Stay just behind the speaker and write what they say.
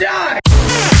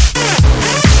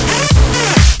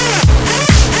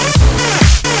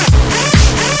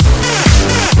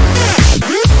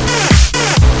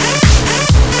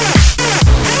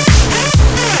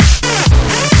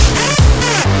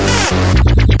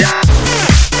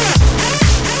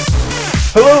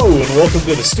welcome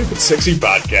to the Stupid Sexy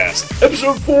Podcast,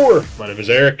 Episode 4. My name is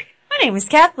Eric. My name is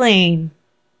Kathleen.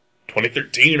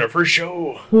 2013, our first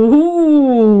show.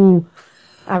 Ooh,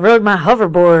 I rode my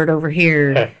hoverboard over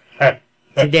here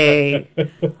today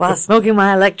while smoking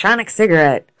my electronic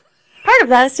cigarette. Part of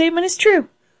that statement is true.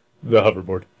 The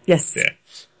hoverboard. Yes. Yeah.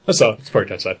 I saw it. It's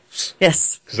parked outside.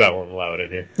 Yes. Because I won't allow it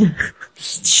in here.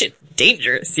 Shit,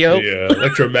 dangerous, yo. The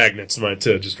electromagnets might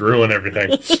just ruin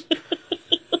everything.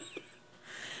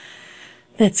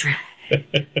 That's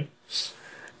right.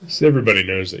 So everybody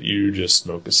knows that you just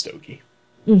smoke a stogie.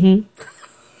 Mm-hmm.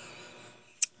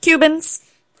 Cubans.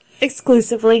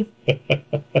 Exclusively.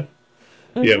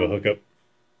 Mm-hmm. You have a hookup?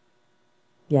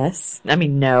 Yes. I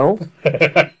mean, no.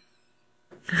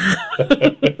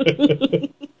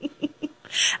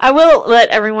 I will let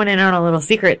everyone in on a little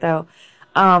secret, though.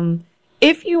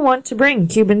 If you want to bring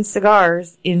Cuban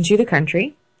cigars into the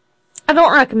country, I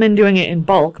don't recommend doing it in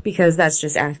bulk because that's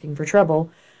just asking for trouble.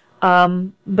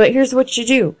 But here's what you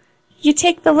do. You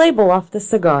take the label off the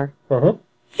cigar. Uh-huh.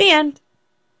 The end.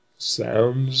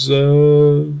 Sounds,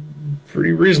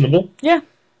 pretty reasonable. Yeah.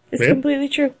 It's Yeah. completely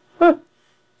true. Huh.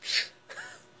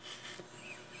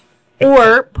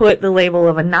 Or put the label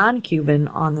of a non-Cuban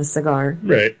on the cigar.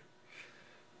 Right.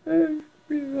 I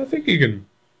think you can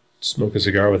smoke a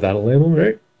cigar without a label,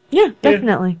 right? Yeah,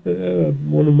 definitely.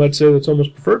 One of them might say that's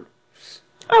almost preferred.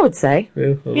 I would say.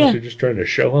 Yeah, unless you're just trying to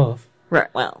show off.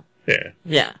 Right, well. Yeah.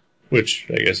 Yeah. Which,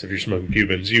 I guess if you're smoking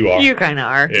Cubans, you are. You kind of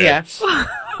are, Yeah.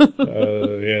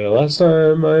 The last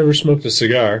time I ever smoked a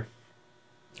cigar,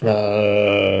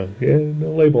 no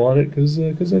label on it, because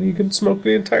then you can smoke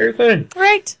the entire thing.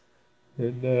 Right.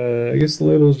 And I guess the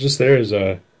label's just there as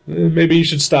a, maybe you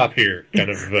should stop here kind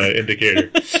of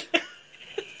indicator.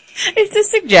 It's a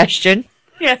suggestion.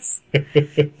 Yes.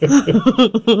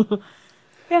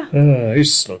 Yeah. I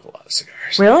used to smoke a lot of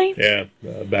cigars. Really? Yeah.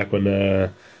 Back when I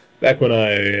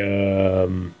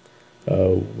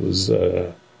was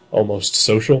almost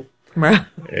social Right.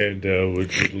 and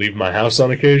would leave my house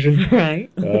on occasion. Right.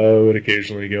 I would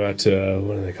occasionally go out to,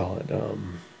 what do they call it?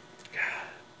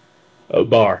 A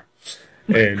bar.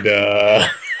 And,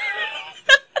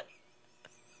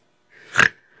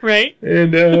 Right.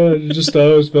 and just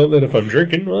always felt that if I'm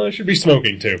drinking, well, I should be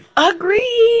smoking too.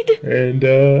 Agreed. And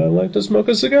I like to smoke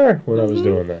a cigar when I was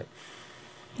doing that.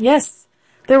 Yes.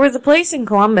 There was a place in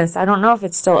Columbus. I don't know if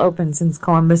it's still open since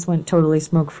Columbus went totally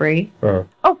smoke-free. Uh-huh.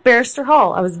 Oh, Barrister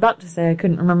Hall. I was about to say I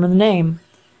couldn't remember the name.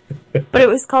 But it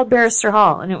was called Barrister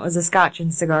Hall, and it was a scotch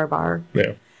and cigar bar.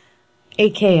 Yeah.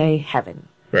 A.K.A. Heaven.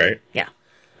 Right. Yeah.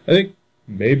 I think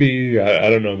maybe,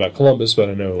 I don't know about Columbus, but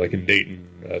I know like in Dayton,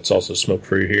 it's also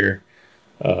smoke-free here.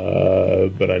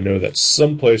 But I know that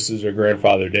some places are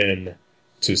grandfathered in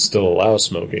to still allow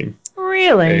smoking.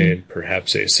 Really? And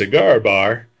perhaps a cigar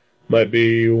bar might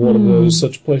be one of those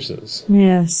such places.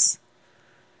 Yes.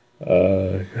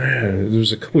 There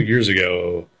was a couple years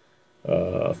ago,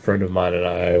 a friend of mine and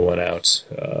I went out.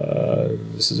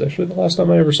 This is actually the last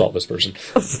time I ever saw this person.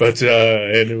 But,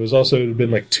 and it was also, it had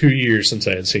been like 2 years since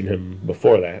I had seen him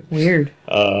before that. Weird.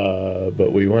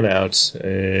 But we went out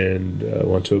and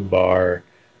went to a bar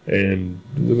and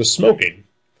there was smoking.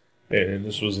 And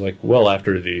this was like well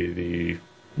after the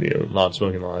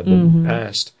non-smoking law had been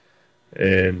passed.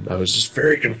 And I was just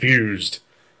very confused.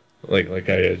 Like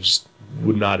I just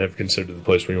would not have considered the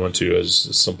place we went to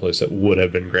as someplace that would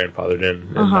have been grandfathered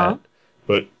in that.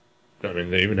 But, I mean,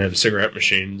 they even had cigarette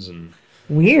machines and...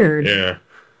 Weird. Yeah.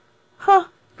 Huh.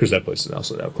 Because that place is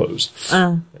also now closed.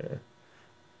 Yeah.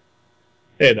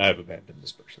 And I've abandoned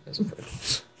this person as a friend.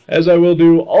 As I will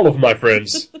do all of my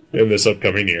friends in this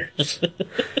upcoming year.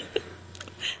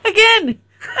 Again,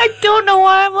 I don't know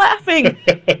why I'm laughing.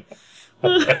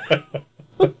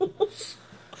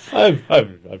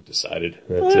 I've decided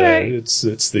that right.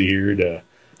 it's the year to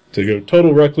go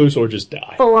total recluse or just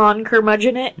die. Full on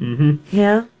curmudgeon it. Mm-hmm.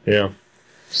 Yeah. Yeah.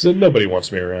 So nobody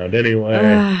wants me around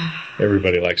anyway.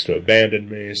 Everybody likes to abandon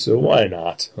me, so why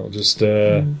not? I'll just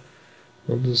die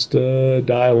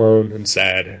alone and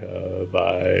sad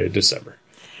by December.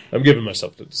 I'm giving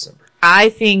myself to December. I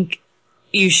think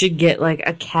you should get like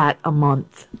a cat a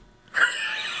month.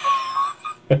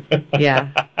 Yeah.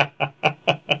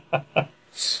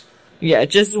 Yeah,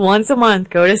 just once a month,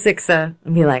 go to Sixa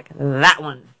and be like, that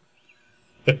one.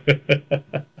 I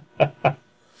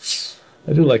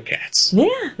do like cats. Yeah.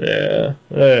 Yeah.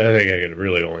 I think I could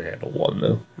really only handle one,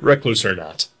 though. Recluse or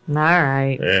not. All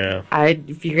right. Yeah.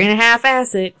 If you're gonna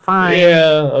half-ass it, fine.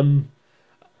 Yeah,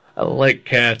 I like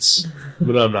cats,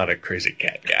 but I'm not a crazy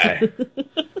cat guy.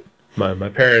 My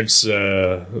parents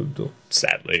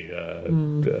sadly,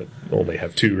 only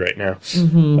have 2 right now.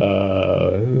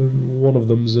 One of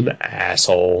them's an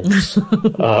asshole.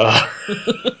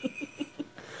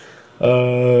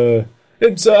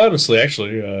 It's honestly,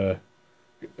 actually,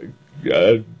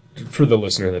 for the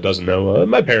listener that doesn't know,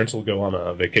 my parents will go on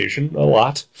a vacation a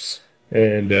lot,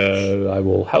 and I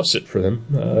will house sit for them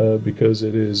because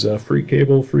it is free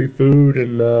cable, free food,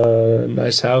 and a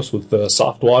nice house with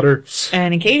soft water.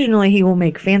 And occasionally he will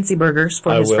make fancy burgers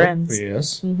for his friends.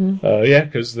 Yes. Yeah,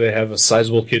 because they have a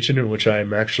sizable kitchen in which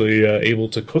I'm actually able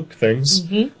to cook things,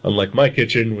 unlike my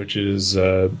kitchen, which is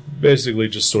basically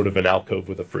just sort of an alcove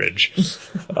with a fridge.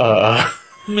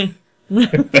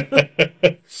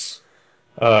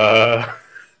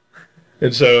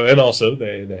 And also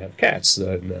they have cats.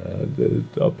 And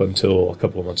up until a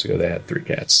couple of months ago, they had 3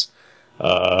 cats.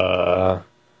 But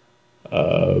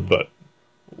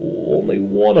only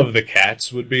one of the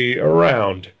cats would be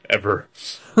around ever.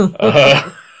 And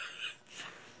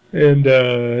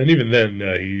even then,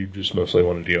 he just mostly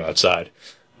wanted to go outside.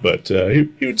 But he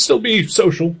would still be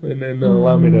social and then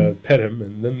allow me to pet him.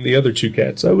 And then the other 2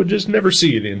 cats I would just never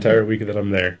see the entire week that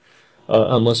I'm there,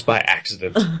 unless by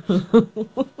accident.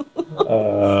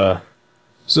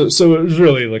 So it was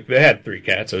really like they had 3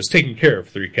 cats. I was taking care of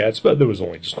 3 cats, but there was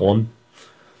only just one.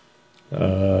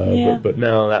 But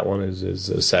now that one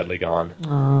is sadly gone.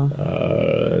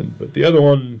 But the other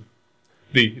one,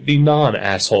 the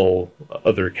non-asshole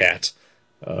other cat,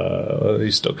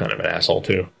 he's still kind of an asshole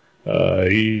too.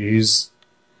 He's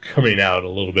coming out a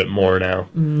little bit more now.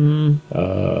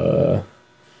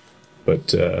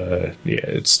 But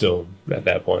it's still, at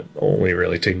that point, only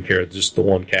really taking care of just the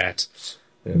one cat.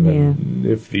 And then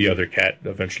if the other cat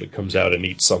eventually comes out and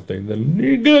eats something, then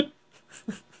you're good.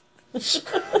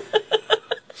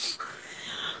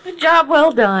 Good job,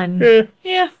 well done.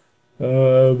 Yeah.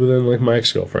 But then, like, my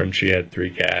ex-girlfriend, she had 3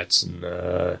 cats, and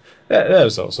that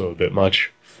was also a bit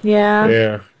much. Yeah.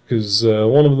 Yeah, because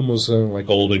one of them was, like,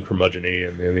 old and curmudgeon-y,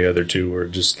 and then the other 2 were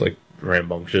just, like,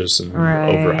 rambunctious and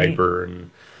over-hyper,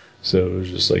 and so it was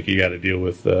just, like, you gotta deal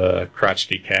with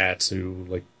crotchety cats who,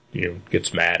 like,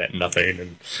 gets mad at nothing,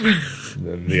 and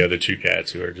then the other 2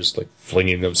 cats who are just, like,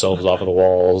 flinging themselves off of the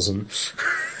walls, and...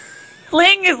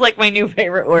 Fling is, like, my new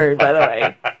favorite word, by the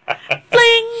way.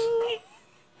 Fling!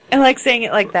 I like saying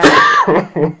it like that.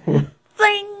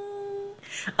 Fling!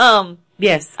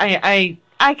 Yes, I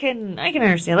can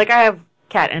understand. Like, I have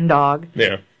cat and dog.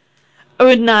 Yeah. I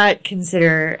would not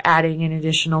consider adding an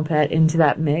additional pet into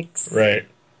that mix. Right.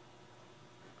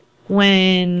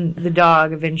 When the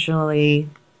dog eventually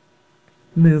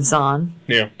moves on.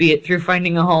 Yeah. Be it through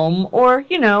finding a home or,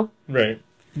 Right.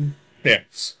 Yeah.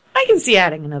 I can see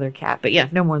adding another cat, but yeah,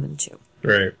 no more than 2.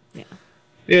 Right. Yeah.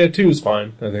 Yeah, 2 is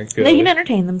fine, I think. They can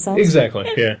entertain themselves. Exactly,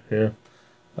 yeah.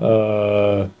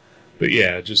 But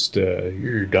yeah, just,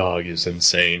 your dog is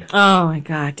insane. Oh my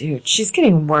god, dude. She's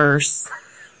getting worse.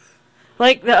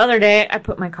 Like, the other day, I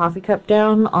put my coffee cup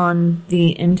down on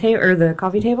the the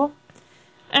coffee table,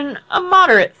 and a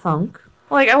moderate thunk.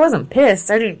 Like, I wasn't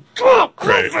pissed. I didn't...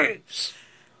 Right.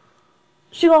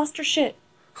 She lost her shit.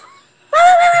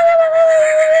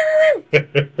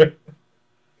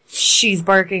 She's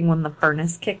barking when the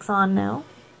furnace kicks on now.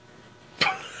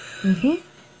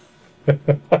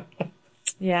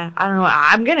 Yeah, I don't know.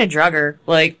 I'm gonna drug her.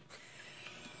 Like,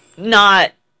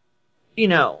 not,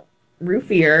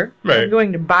 roofier. Right. I'm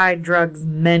going to buy drugs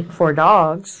meant for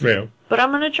dogs. Yeah. But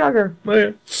I'm gonna drug her. Oh,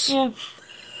 yeah.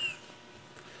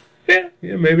 Yeah.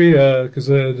 Yeah, maybe, because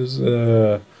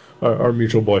our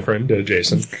mutual boyfriend,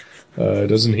 Jason,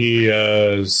 doesn't he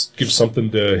give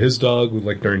something to his dog,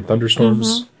 like, during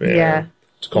thunderstorms? Yeah.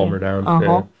 To calm her down.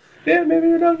 Uh-huh. Yeah, maybe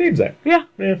your dog needs that. Yeah.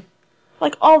 Yeah.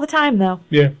 Like, all the time, though.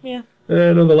 Yeah. Yeah.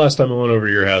 I know the last time I went over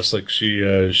to your house, like, she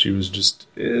was just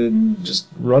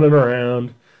running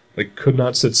around, like, could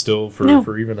not sit still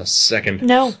for even a second.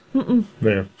 No. Mm-mm.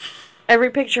 Yeah. Every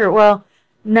picture,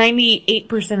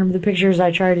 98% of the pictures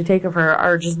I try to take of her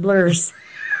are just blurs.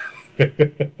 I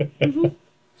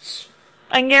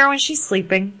can get her when she's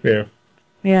sleeping. Yeah.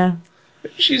 Yeah.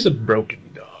 She's a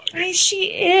broken dog.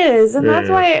 She is, and that's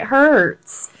why it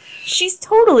hurts. She's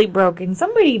totally broken.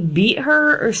 Somebody beat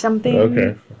her or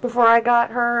something before I got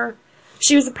her.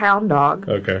 She was a pound dog.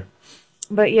 Okay.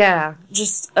 But yeah,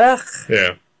 just, ugh.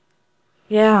 Yeah.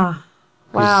 Yeah.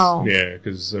 Wow. Yeah,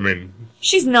 because, I mean...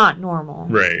 She's not normal.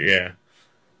 Right, yeah.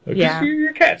 Yeah.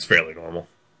 Your cat's fairly normal.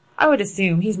 I would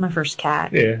assume. He's my first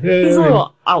cat. Yeah. He's a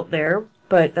little out there,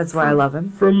 but that's why I love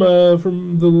him. From the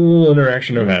little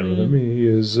interaction I've had with him, he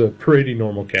is a pretty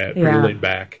normal cat, pretty laid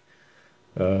back.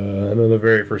 I know the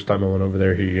very first time I went over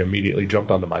there, he immediately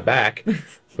jumped onto my back,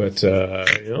 but But,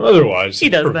 otherwise, He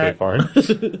does perfectly fine.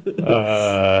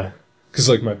 Because,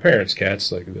 like, my parents'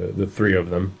 cats, like, the three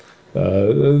of them,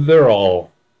 they're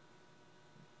all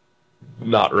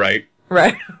not right.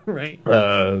 Right. Right.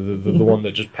 The one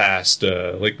that just passed,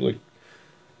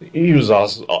 he was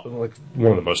awesome, like,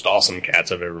 one of the most awesome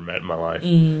cats I've ever met in my life.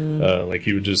 Like,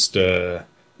 he would just,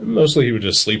 mostly he would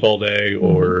just sleep all day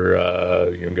or,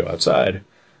 go outside.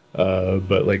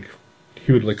 But, like,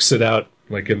 he would, like, sit out,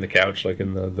 like, in the couch, like,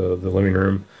 in the living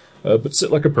room, but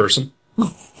sit like a person.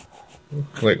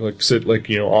 like sit, like,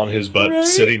 on his butt, right?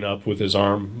 Sitting up with his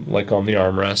arm, like, on the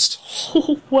armrest.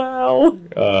 Oh,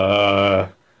 wow.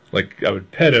 Like, I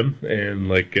would pet him, and,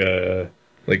 like,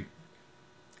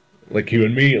 he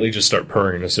would immediately just start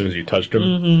purring as soon as you touched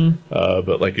him.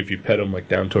 But, like, if you pet him, like,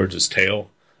 down towards his tail,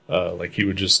 like, he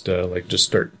would just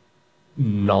start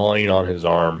gnawing on his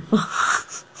arm.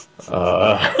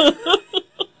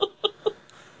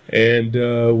 And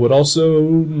would also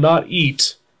not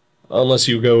eat unless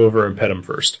you go over and pet him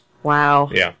first. Wow.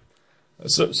 Yeah.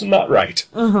 So not right.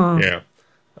 Yeah.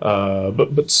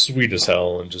 But sweet as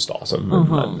hell and just awesome.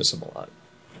 And I miss him a lot.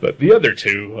 But the other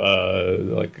two,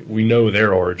 like, we know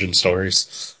their origin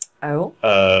stories. Oh.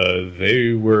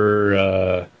 They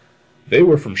were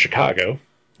from Chicago.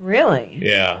 Really?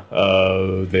 Yeah.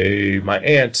 My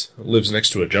aunt lives next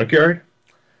to a junkyard.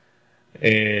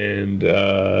 And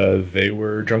they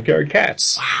were junkyard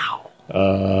cats. Wow.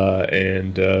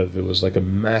 And there was like a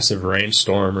massive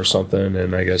rainstorm or something,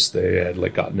 and I guess they had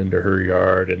like gotten into her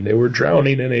yard, and they were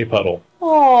drowning in a puddle.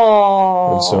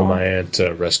 Oh. And so my aunt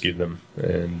rescued them,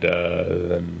 and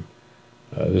then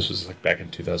this was like back in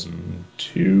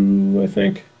 2002, I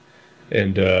think.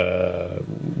 And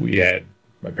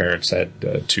my parents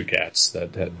had two cats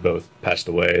that had both passed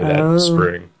away that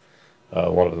spring.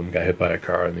 One of them got hit by a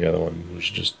car, and the other one was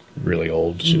just really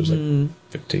old. She was like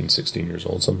 15, 16 years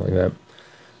old, something like that.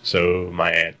 So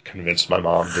my aunt convinced my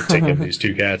mom to take in these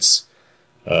two cats,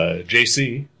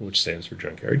 JC, which stands for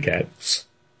Junkyard Cat.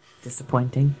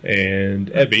 Disappointing. And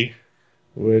Ebby,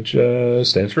 which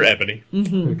stands for Ebony,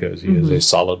 because he is a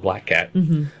solid black cat.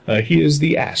 He is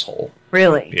the asshole.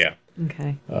 Really? Yeah.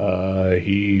 Okay.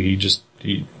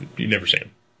 You never see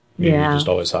him. He just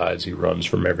always hides. He runs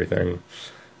from everything.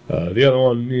 The other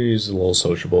one, he's a little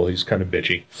sociable. He's kind of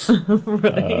bitchy.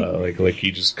 Right. Like he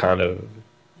just kind of,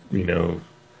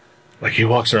 like he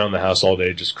walks around the house all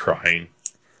day just crying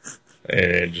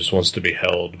and just wants to be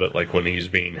held. But like when he's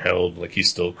being held, like he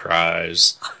still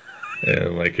cries.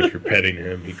 And like if you're petting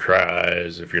him, he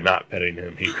cries. If you're not petting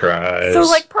him, he cries. So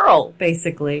like Pearl,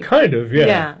 basically. Kind of,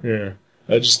 yeah. Yeah.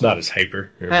 Just not as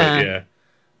hyper. But yeah.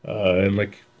 And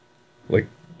like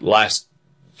last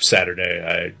Saturday,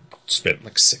 I spent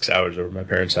like 6 hours over at my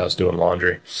parents' house doing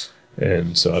laundry.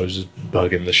 And so I was just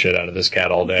bugging the shit out of this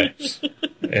cat all day.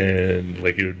 And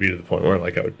like it would be to the point where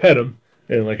like I would pet him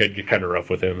and like I'd get kind of rough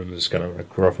with him and just kind of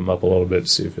like rough him up a little bit,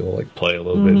 see if he'll like play a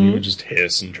little bit. And he would just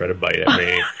hiss and try to bite at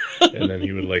me. And then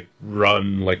he would like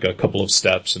run like a couple of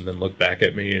steps and then look back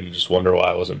at me and just wonder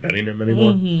why I wasn't petting him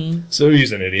anymore. So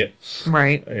he's an idiot.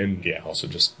 Right. And yeah, also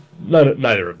just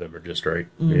neither of them are just right.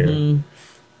 Yeah.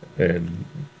 And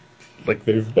like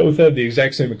they've both had the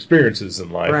exact same experiences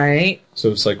in life. Right. So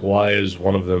it's like, why is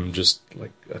one of them just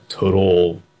like a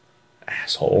total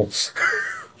asshole?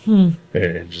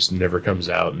 And just never comes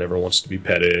out, never wants to be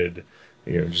petted.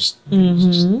 Just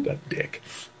a dick.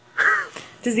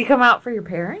 Does he come out for your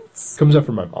parents? Comes out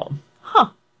for my mom. Huh.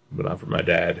 But not for my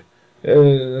dad.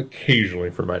 Occasionally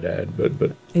for my dad, but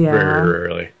very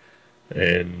rarely.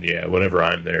 And yeah, whenever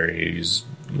I'm there, he's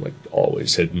like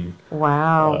always hidden.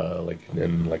 Wow.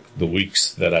 And the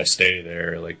weeks that I stay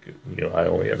there, I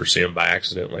only ever see him by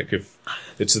accident. Like if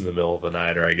it's in the middle of the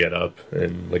night or I get up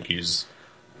and like he's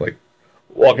like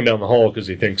walking down the hall because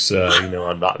he thinks I'm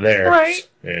not there. Right.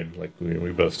 And like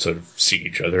we both sort of see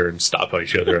each other and stop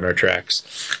each other in our tracks.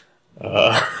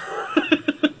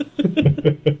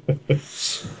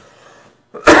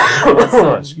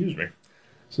 Excuse me.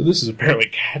 So this is apparently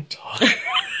cat talk.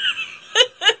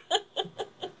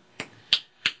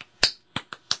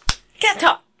 Cat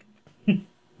talk.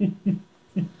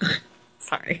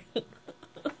 Sorry.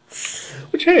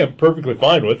 Which, hey, I'm perfectly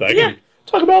fine with. I can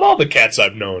talk about all the cats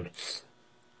I've known.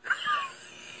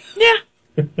 Yeah.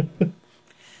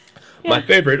 My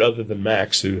favorite, other than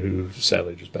Max, who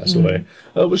sadly just passed away,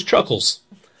 was Chuckles.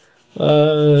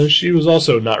 She was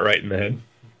also not right in the head.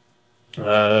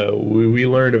 We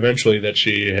learned eventually that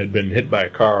she had been hit by a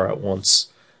car at once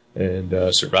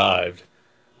and survived.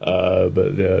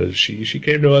 But she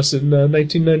came to us in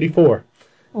 1994.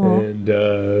 Aww. And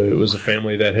it was a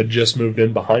family that had just moved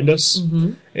in behind us.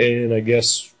 And I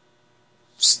guess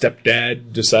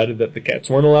stepdad decided that the cats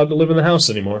weren't allowed to live in the house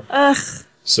anymore. Ugh.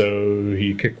 So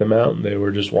he kicked them out, and they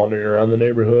were just wandering around the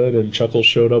neighborhood, and Chuckles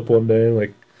showed up one day,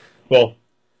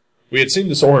 we had seen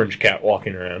this orange cat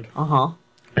walking around. Uh-huh.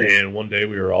 And one day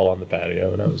we were all on the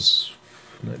patio, and I was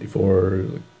 94,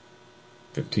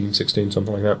 15, 16,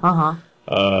 something like that. Uh-huh.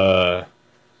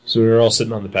 So we were all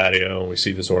sitting on the patio, and we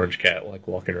see this orange cat,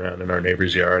 walking around in our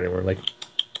neighbor's yard, and we're like,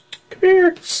 come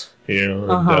here!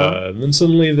 And then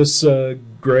suddenly this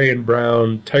gray and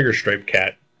brown tiger stripe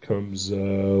cat comes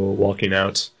walking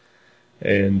out,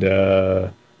 and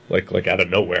out of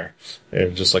nowhere,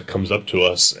 and just comes up to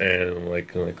us and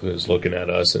is looking at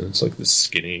us, and it's this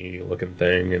skinny looking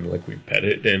thing, and we pet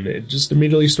it, and it just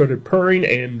immediately started purring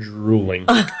and drooling,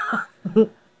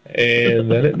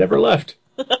 and then it never left.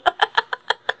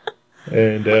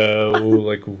 And it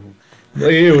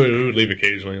would leave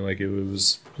occasionally, it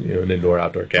was an indoor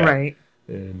outdoor cat, right?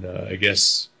 And I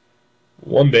guess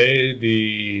one day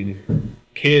the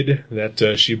kid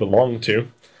that she belonged to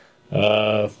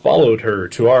followed her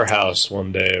to our house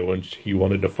one day when he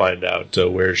wanted to find out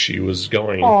where she was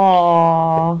going.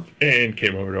 Aww. And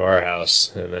came over to our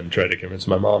house and then tried to convince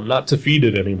my mom not to feed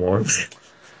it anymore.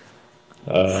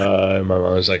 And my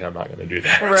mom was like, I'm not going to do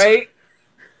that. Right.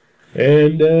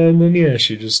 And then,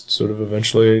 she just sort of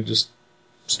eventually just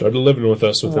started living with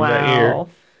us within that year.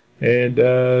 And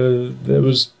that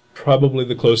was probably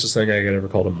the closest thing I could ever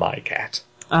call to my cat.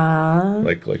 Whenever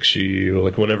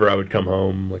I would come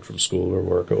home, from school or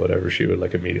work or whatever, she would,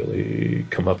 immediately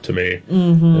come up to me,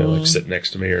 and, sit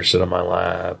next to me or sit on my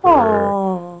lap.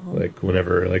 Or,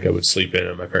 whenever, I would sleep in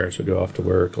and my parents would go off to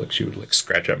work, she would,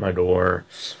 scratch at my door.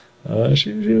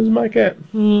 She was my cat.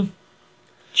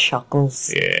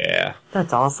 Chuckles. Yeah.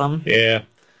 That's awesome. Yeah.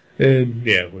 And,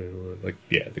 the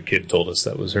kid told us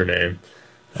that was her name.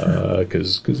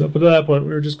 Because up until that point, we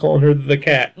were just calling her the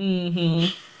cat. Mm-hmm.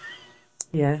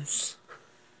 Yes.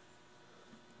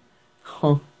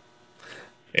 Huh.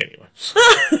 Anyway.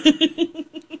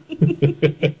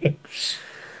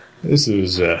 This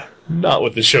is not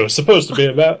what the show is supposed to be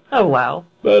about. Oh, wow.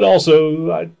 But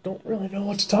also, I don't really know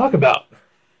what to talk about.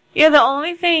 Yeah, the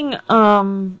only thing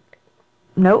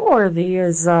noteworthy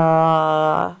is,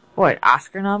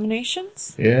 Oscar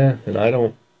nominations? Yeah, and I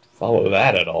don't follow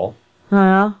that at all.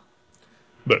 Yeah.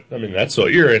 But, that's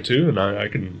what you're into, and I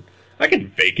can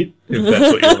fake it, if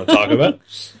that's what you want to talk about.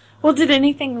 Well, did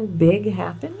anything big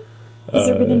happen? Has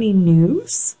there been any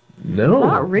news? No.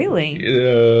 Not really.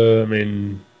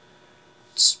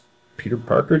 Peter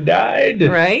Parker died.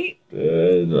 Right?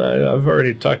 I've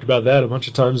already talked about that a bunch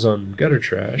of times on Gutter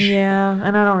Trash. Yeah,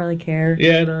 and I don't really care.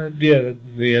 Yeah,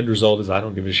 the end result is I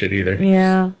don't give a shit either.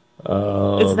 Yeah.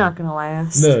 It's not going to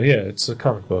last. No, yeah, it's a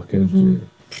comic book. Mm-hmm. And,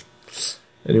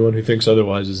 anyone who thinks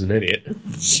otherwise is an idiot.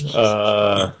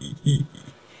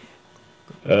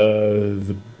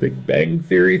 The Big Bang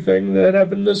Theory thing that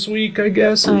happened this week, I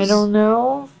guess. I don't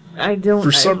know.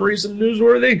 For some reason,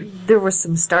 newsworthy. There was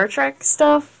some Star Trek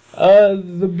stuff.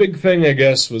 The big thing, I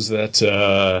guess, was that,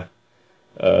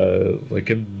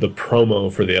 in the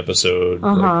promo for the episode,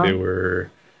 they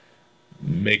were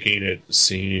making it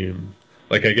seem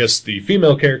I guess the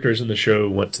female characters in the show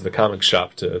went to the comic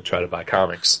shop to try to buy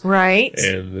comics. Right.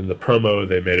 And in the promo,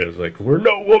 they made it where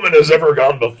no woman has ever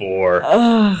gone before.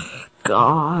 Oh,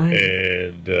 God.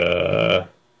 And,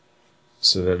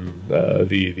 so then,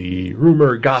 the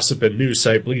rumor, gossip, and news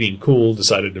site Bleeding Cool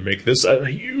decided to make this a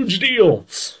huge deal.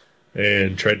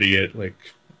 And tried to get,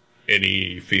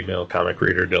 any female comic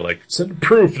reader to, send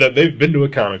proof that they've been to a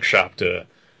comic shop to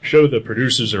show the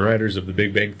producers and writers of The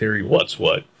Big Bang Theory what's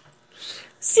what.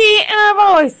 See, and I've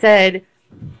always said,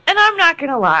 and I'm not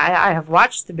gonna lie, I have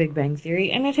watched The Big Bang Theory,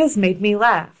 and it has made me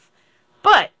laugh.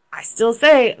 But I still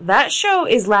say that show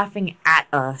is laughing at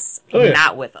us,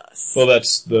 not with us. Well,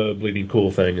 that's the Bleeding Cool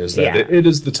thing, is that it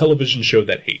is the television show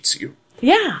that hates you.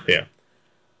 Yeah. Yeah.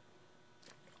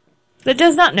 That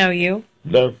does not know you.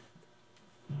 No.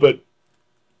 But,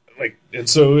 and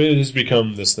so it has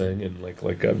become this thing, and,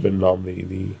 I've been on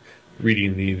the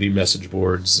reading the message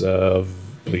boards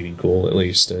of Bleeding Cool, at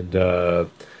least, and, the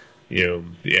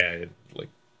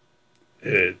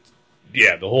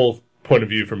whole point of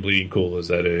view from Bleeding Cool is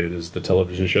that it is the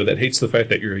television show that hates the fact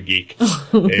that you're a geek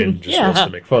and just wants to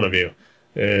make fun of you.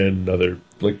 And other,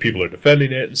 people are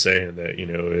defending it and saying that,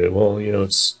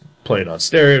 it's playing on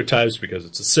stereotypes because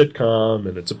it's a sitcom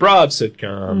and it's a broad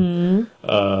sitcom.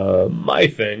 My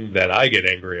thing that I get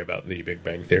angry about The Big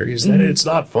Bang Theory is that it's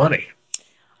not funny.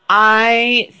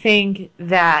 I think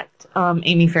that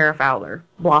Amy Farrah Fowler,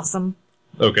 Blossom.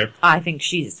 Okay. I think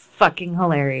she's fucking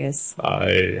hilarious.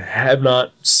 I have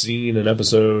not seen an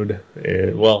episode.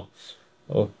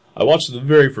 I watched the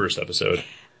very first episode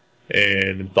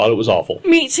and thought it was awful.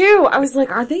 Me too. I was like,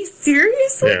 are they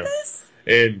serious with this?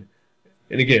 And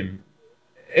again,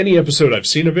 any episode I've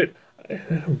seen of it, I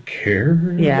don't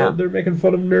care. Yeah. They're making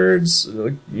fun of nerds.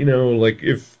 Like, you know, like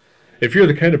if you're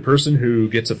the kind of person who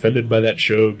gets offended by that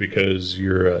show because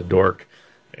you're a dork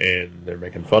and they're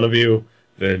making fun of you,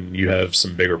 then you have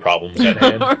some bigger problems at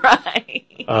hand.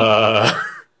 Right.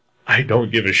 I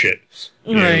don't give a shit.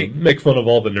 You Right. know, make fun of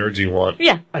all the nerds you want.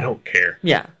 Yeah. I don't care.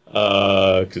 Yeah.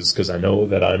 Because I know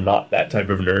that I'm not that type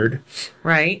of nerd,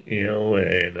 Right. you know,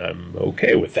 and I'm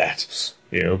okay with that,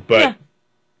 you know, but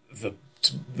the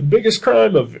biggest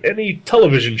crime of any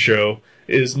television show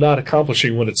is not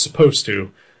accomplishing what it's supposed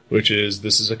to, which is,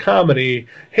 this is a comedy,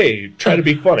 hey, try to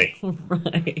be funny.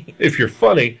 Right. If you're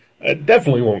funny, I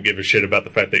definitely won't give a shit about the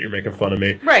fact that you're making fun of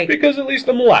me. Right. Because at least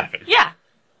I'm laughing. Yeah.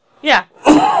 Yeah.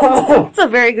 It's a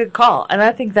very good call. And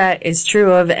I think that is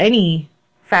true of any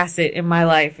facet in my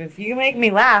life. If you make me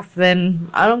laugh,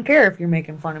 then I don't care if you're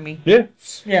making fun of me. Yeah.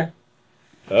 Yeah.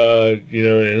 You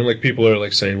know, and like people are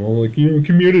like saying, well, like, you know,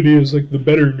 Community is like the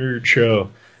better nerd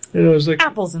show. You know, it's like,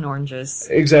 Apples and oranges.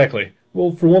 exactly.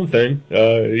 Well, for one thing,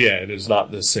 yeah, it is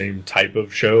not the same type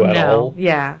of show at all.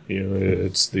 Yeah. You know,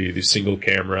 it's the single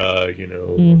camera, you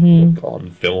know, Mm-hmm. like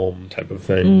on film type of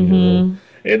thing. You know?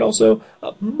 And also,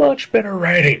 a much better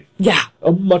writing. Yeah.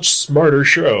 A much smarter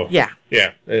show. Yeah.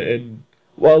 Yeah. And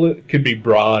while it can be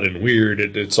broad and weird,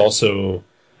 it's also,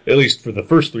 at least for the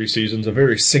first 3 seasons, a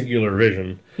very singular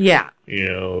vision. Yeah. You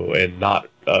know, and not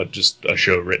just a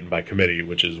show written by committee,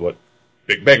 which is what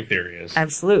Big Bang Theory is.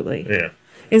 Absolutely. Yeah.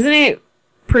 Isn't it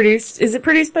produced? Is it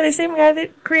produced by the same guy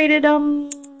that created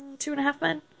 2.5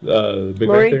 Men? Big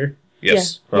Lori? Bang Theory?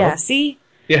 Yes. Yeah. Yeah. See.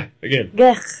 Yeah. Again.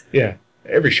 Ugh. Yeah.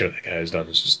 Every show that guy has done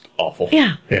is just awful.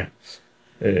 Yeah. Yeah.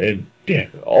 And yeah,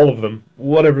 all of them,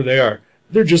 whatever they are,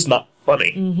 they're just not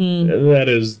funny. Mm-hmm. And that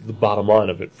is the bottom line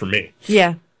of it for me.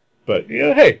 Yeah. But, you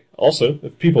know, hey, also,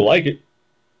 if people like it,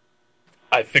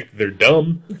 I think they're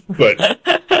dumb, but,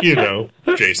 you know,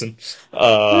 Jason.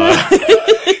 I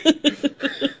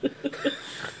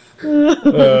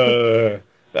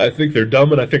think they're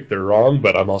dumb and I think they're wrong,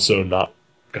 but I'm also not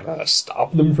gonna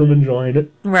stop them from enjoying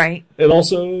it. Right. And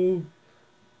also,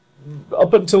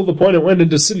 up until the point it went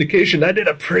into syndication, I did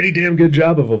a pretty damn good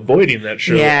job of avoiding that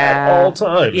show at all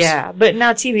times. Yeah, but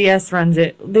now TBS runs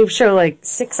it. They show like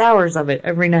 6 hours of it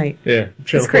every night. Yeah,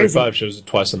 Channel 45 shows it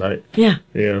twice a night. Yeah.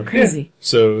 Yeah. Crazy. Yeah.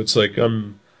 So it's like,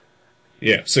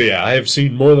 I have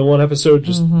seen more than one episode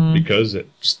just because it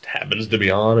just happens to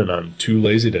be on and I'm too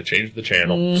lazy to change the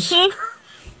channel.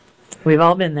 We've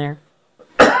all been there.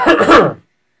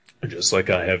 Just like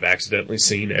I have accidentally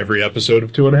seen every episode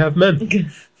of 2.5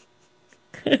 Men.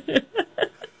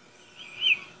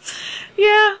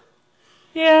 Yeah.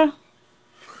 Yeah.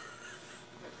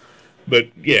 But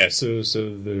yeah, so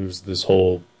there's this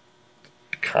whole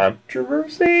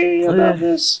controversy about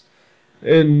this.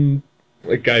 And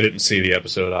like, I didn't see the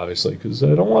episode, obviously, because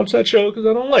I don't watch that show because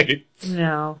I don't like it.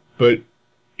 No. But,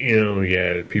 you know,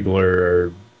 yeah, people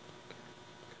are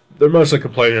they're mostly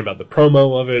complaining about the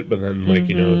promo of it, but then, like,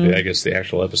 you know, I guess the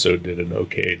actual episode did an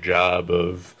okay job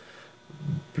of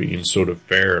being sort of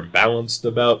fair and balanced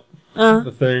about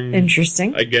the thing.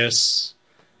 Interesting. I guess,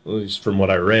 at least from what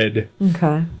I read.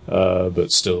 Okay.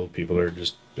 But still, people are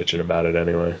just bitching about it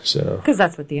anyway, so. Because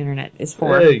that's what the internet is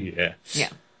for. Yeah. Yeah.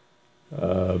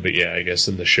 But yeah, I guess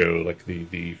in the show, like,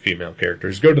 the female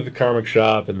characters go to the comic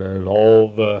shop, and then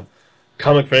all the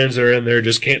comic fans that are in there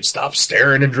just can't stop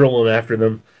staring and drooling after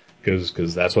them,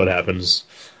 because that's what happens.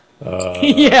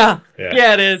 Yeah.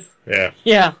 Yeah, it is. Yeah.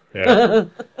 Yeah. Yeah.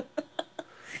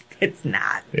 It's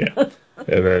not. Yeah.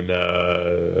 And then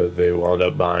they wound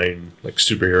up buying, like,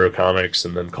 superhero comics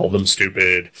and then called them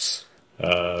stupid.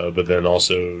 But then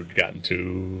also got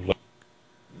into, like,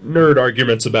 nerd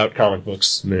arguments about comic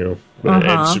books, you know, and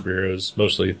superheroes,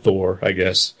 mostly Thor, I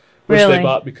guess. Which Really? they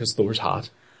bought because Thor's hot.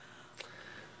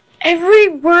 Every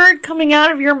word coming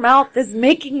out of your mouth is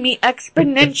making me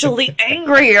exponentially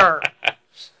angrier.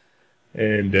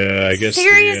 And I guess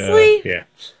Seriously? yeah.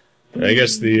 I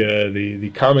guess the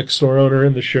comic store owner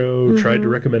in the show tried to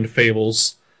recommend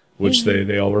Fables, which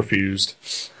they all refused.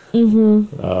 Let's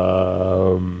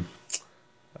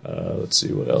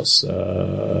see what else.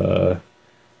 The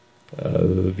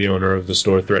owner of the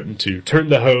store threatened to turn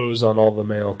the hose on all the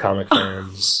male comic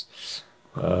fans.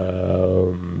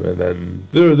 And then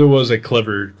there was a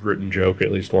clever written joke,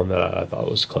 at least one that I thought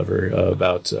was clever,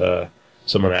 about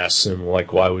someone asks him,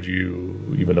 like, why would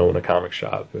you even own a comic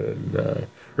shop? And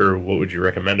or what would you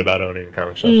recommend about owning a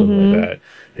comic shop, something like that. And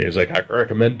he was like, I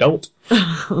recommend don't.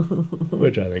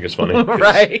 Which I think is funny.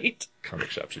 Right. Comic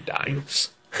shops are dying.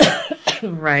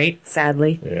 Right,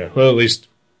 sadly. Yeah, well, at least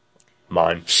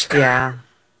mine. Yeah.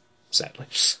 Sadly.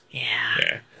 Yeah.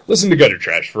 Yeah. Listen to Gutter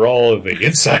Trash for all of the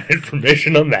inside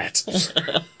information on that.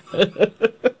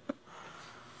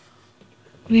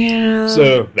 Yeah.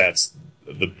 So, that's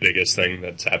the biggest thing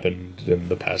that's happened in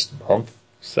the past month,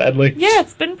 sadly. Yeah,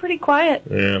 it's been pretty quiet.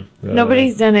 Yeah.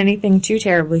 Nobody's done anything too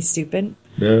terribly stupid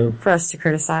No. for us to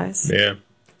criticize. Yeah.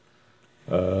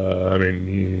 I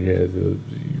mean, yeah,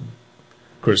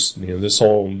 of course, this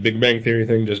whole Big Bang Theory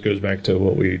thing just goes back to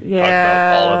what we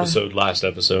talked about last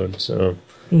episode, so,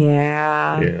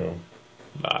 Yeah.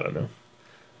 I don't know.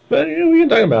 But, we can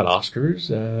talk about Oscars.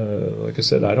 Like I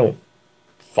said, I don't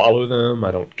follow them,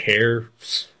 I don't care.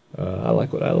 I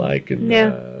like what I like,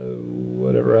 and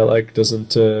whatever I like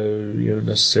doesn't,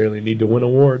 necessarily need to win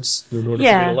awards in order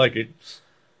for me to like it.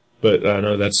 But I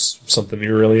know that's something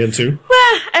you're really into.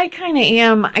 Well, I kind of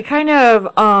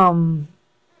am.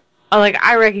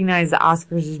 I recognize the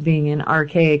Oscars as being an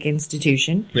archaic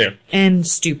institution. Yeah. And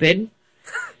stupid.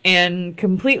 And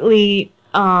completely,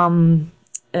 not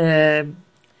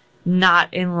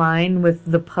in line with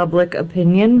the public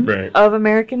opinion of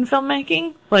American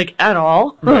filmmaking. Like, at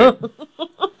all. Right.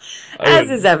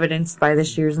 As is evidenced by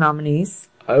this year's nominees.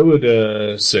 I would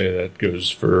say that goes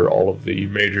for all of the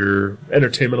major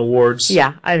entertainment awards.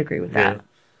 Yeah, I'd agree with that.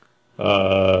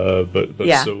 But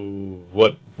so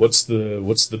what's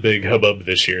the big hubbub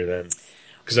this year then?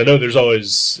 Because I know there's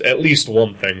always at least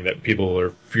one thing that people are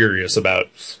furious about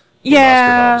when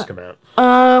Oscar noms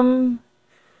come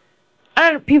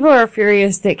out. People are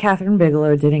furious that Catherine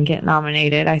Bigelow didn't get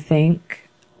nominated, I think.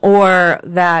 Or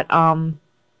that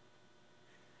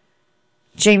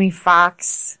Jamie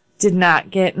Foxx did not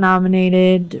get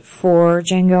nominated for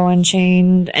Django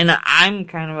Unchained. And I'm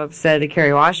kind of upset that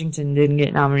Kerry Washington didn't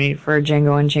get nominated for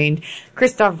Django Unchained.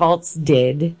 Christoph Waltz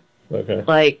did. Okay.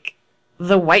 Like,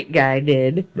 the white guy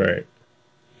did. Right.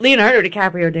 Leonardo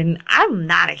DiCaprio didn't. I'm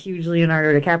not a huge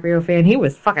Leonardo DiCaprio fan. He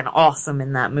was fucking awesome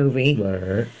in that movie.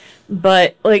 Right.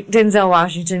 But, like, Denzel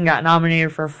Washington got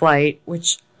nominated for Flight,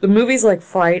 which the movies like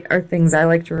Flight are things I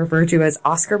like to refer to as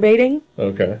Oscar baiting.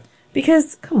 Okay.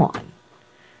 Because, come on.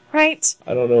 Right?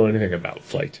 I don't know anything about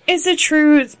Flight.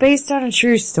 It's based on a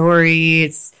true story.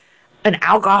 It's an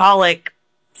alcoholic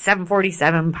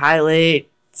 747 pilot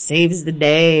saves the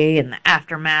day in the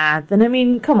aftermath. And I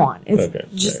mean, come on.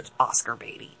 It's Oscar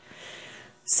baity.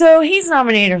 So he's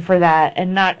nominated for that,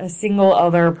 and not a single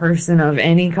other person of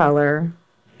any color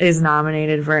is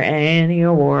nominated for any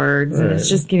awards. And it's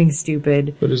just getting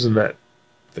stupid. But isn't that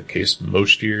the case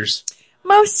most years?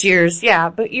 Most years, yeah.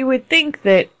 But you would think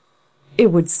that it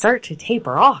would start to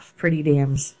taper off pretty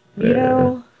damn, you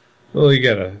know? Well, you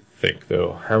gotta think,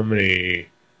 though, how many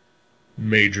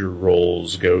major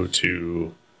roles go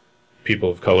to people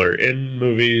of color in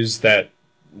movies that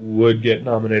would get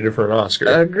nominated for an Oscar?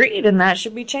 Agreed, and that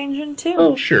should be changing, too.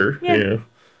 Oh, sure, yeah.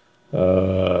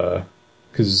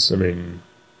 Because, I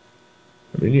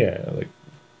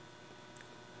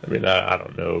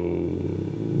don't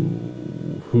know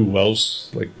who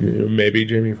else, maybe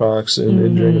Jamie Foxx in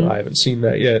Django. I haven't seen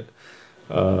that yet.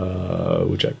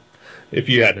 If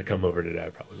you had to come over today,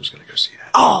 I probably was going to go see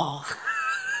that. Oh,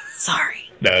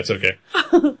 sorry. No, it's okay.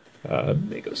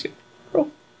 May go see it.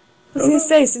 I was going to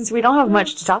say, since we don't have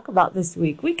much to talk about this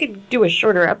week, we could do a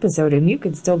shorter episode and you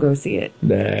could still go see it.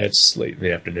 Nah, it's late in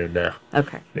the afternoon now.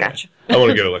 Okay, gotcha. I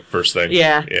want to go first thing.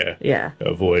 Yeah. Yeah.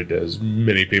 Avoid as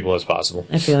many people as possible.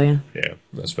 I feel you. Yeah,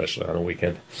 especially on a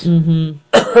weekend. Mm-hmm.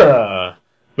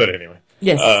 But anyway.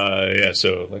 Yes.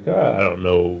 So, I don't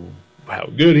know how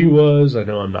good he was. I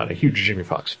know I'm not a huge Jamie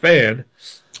Foxx fan.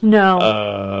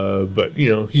 No. But,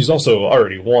 he's also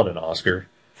already won an Oscar.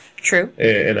 True.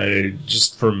 And I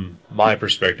just, from my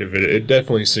perspective, it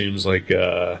definitely seems like,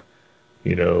 But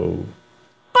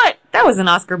that was an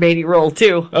Oscar baity role,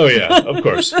 too. Oh, yeah, of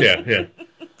course. Yeah.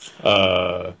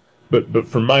 But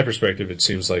from my perspective, it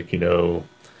seems like,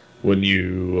 when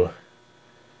you...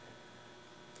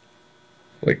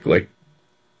 Like,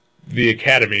 the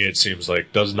Academy, it seems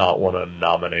like, does not want to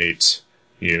nominate,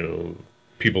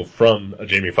 people from a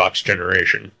Jamie Foxx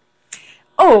generation.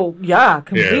 Oh, yeah,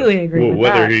 completely agree with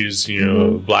whether that. he's,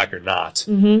 black or not,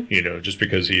 just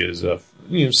because he is,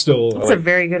 still... That's a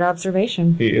very good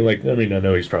observation. I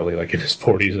know he's probably, in his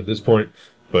 40s at this point,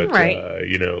 but, right.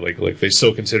 They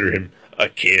still consider him a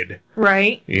kid.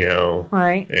 Right.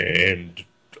 Right. And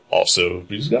also,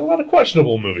 he's got a lot of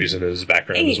questionable movies in his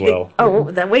background as well.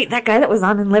 That guy that was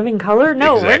on In Living Color?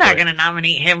 No, Exactly. We're not going to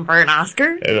nominate him for an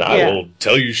Oscar. And I will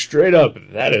tell you straight up,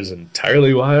 that is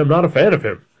entirely why I'm not a fan of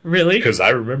him. Really? Because I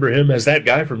remember him as that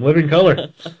guy from Living Color.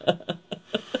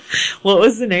 What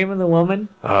was the name of the woman?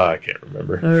 I can't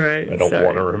remember. All right. I don't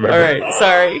want to remember. All right.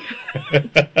 Sorry.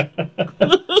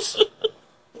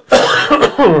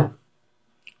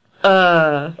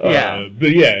 Yeah.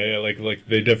 But yeah, like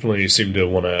they definitely seem to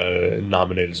want to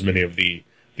nominate as many of the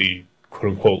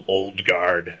quote unquote old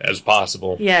guard as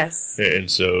possible. Yes.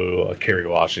 And so Kerry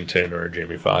Washington or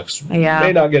Jamie Foxx Yeah.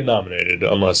 may not get nominated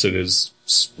unless it is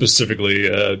specifically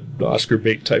an Oscar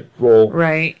bait type role.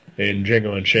 Right. And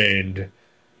Django Unchained,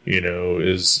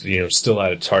 is still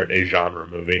at its heart a genre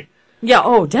movie. Yeah.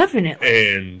 Oh, definitely.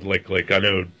 And like I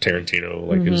know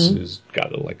Tarantino is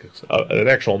got an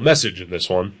actual message in this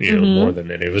one, more than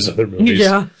any of his other movies.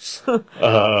 Yeah.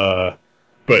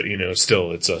 But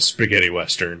still it's a spaghetti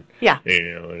western. Yeah.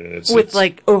 And it's With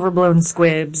like overblown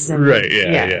squibs and right.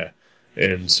 Yeah.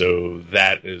 And so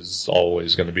that is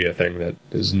always going to be a thing that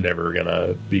is never going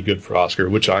to be good for Oscar,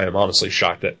 which I am honestly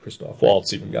shocked that Christoph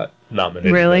Waltz even got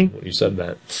nominated. Really? When you said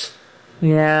that.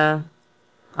 Yeah.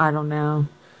 I don't know.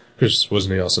 Because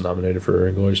wasn't he also nominated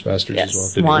for Inglourious Basterds as well?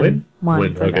 Yes. Did he win?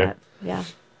 One for okay. that. Yeah.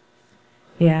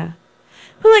 Yeah.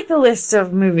 But like the list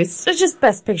of movies, it's just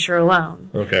Best Picture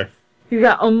alone. Okay. You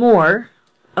got Amour,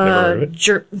 Never heard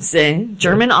of it.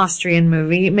 German-Austrian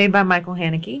movie made by Michael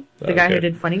Haneke, the guy Okay. who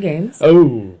did Funny Games.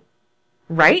 Oh.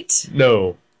 Right?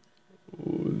 No.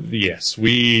 Yes,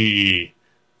 we...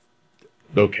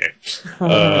 Okay.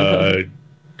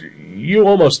 You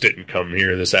almost didn't come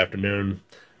here this afternoon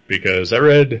because I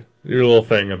read your little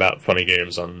thing about Funny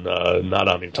Games on Not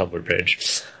On Your Tumblr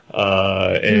page.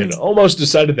 And almost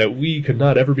decided that we could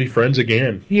not ever be friends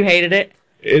again. You hated it?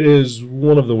 It is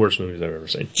one of the worst movies I've ever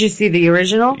seen. Did you see the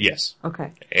original? Yes.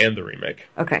 Okay. And the remake.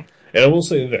 Okay. And I will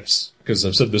say this, because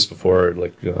I've said this before,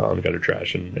 on Gutter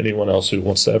Trash, and anyone else who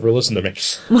wants to ever listen to me.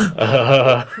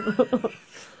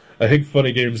 I think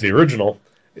Funny Games, the original,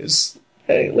 is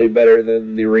slightly better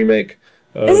than the remake.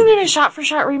 Isn't it a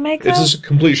shot-for-shot remake, though? It's a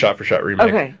complete shot-for-shot remake.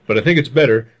 Okay. But I think it's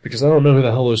better because I don't know who the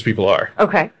hell those people are.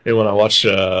 Okay. And when I watched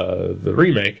the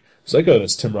remake, it's like, oh,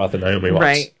 that's Tim Roth and Naomi Watts.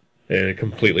 Right. And it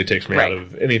completely takes me out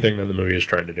of anything that the movie is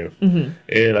trying to do. Mm-hmm.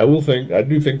 And I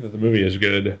do think that the movie is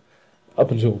good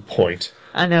up until a point.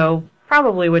 I know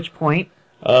probably which point.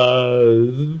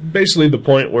 Basically the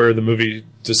point where the movie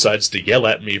decides to yell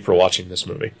at me for watching this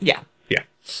movie. Yeah. Yeah.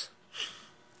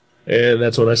 And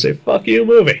that's when I say, fuck you,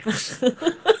 movie.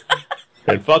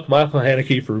 And fuck Michael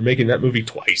Haneke for making that movie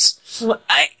twice. Well,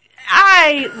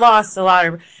 I lost a lot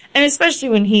of... And especially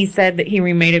when he said that he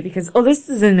remade it because, this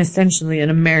isn't essentially an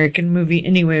American movie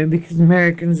anyway because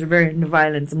Americans are very into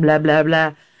violence and blah, blah,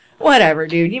 blah. Whatever,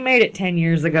 dude. You made it 10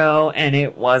 years ago and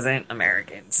it wasn't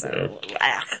American. So,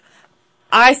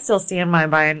 I still stand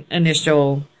by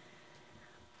initial...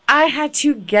 I had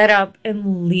to get up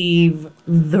and leave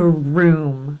the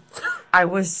room. I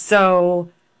was so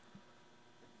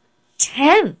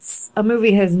tense. A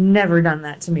movie has never done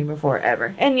that to me before,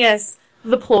 ever. And yes...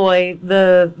 The ploy,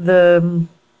 the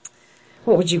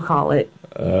what would you call it?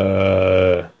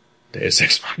 Deus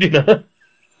Ex Machina.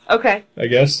 Okay. I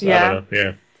guess. Yeah. I don't know.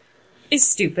 Yeah. It's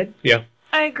stupid. Yeah.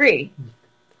 I agree.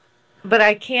 But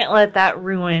I can't let that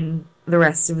ruin the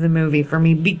rest of the movie for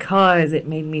me because it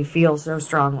made me feel so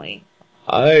strongly.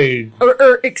 Not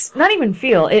even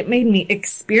feel, it made me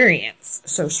experience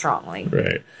so strongly.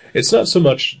 Right. It's not so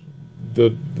much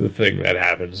the thing that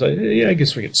happens. I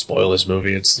guess we can spoil this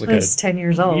movie. It's like it's 10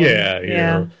 years old. Yeah, you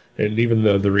know. And even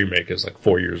the remake is like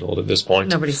 4 years old at this point.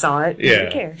 Nobody saw it. Yeah.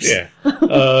 Nobody cares. Yeah.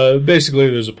 Basically,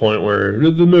 there's a point where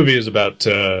the movie is about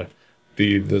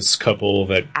this couple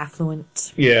that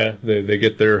affluent. Yeah, they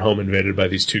get their home invaded by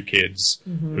these two kids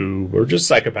who are just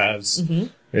psychopaths,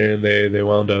 and they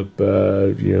wound up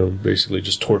basically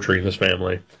just torturing this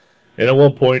family. And at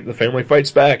one point, the family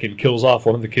fights back and kills off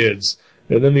one of the kids.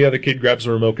 And then the other kid grabs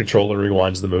the remote control and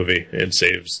rewinds the movie and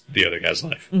saves the other guy's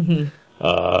life. That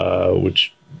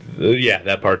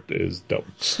part is dumb.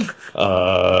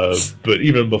 But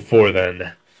even before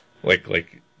then, like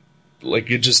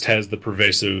it just has the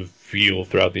pervasive feel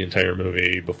throughout the entire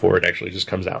movie before it actually just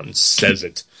comes out and says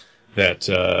it that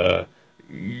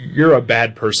you're a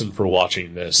bad person for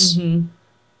watching this.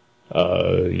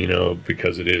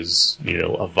 Because it is,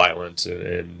 a violent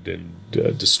and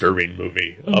disturbing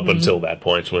movie up until that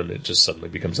point when it just suddenly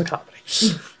becomes a comedy.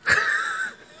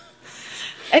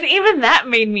 And even that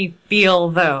made me feel,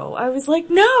 though. I was like,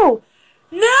 no!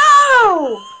 They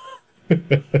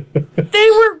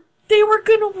were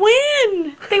gonna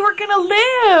win! They were gonna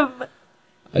live!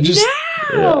 I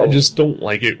just don't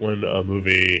like it when a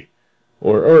movie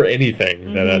or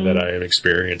anything that I am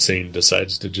experiencing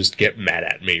decides to just get mad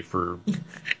at me for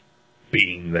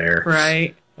being there.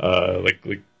 Right. Like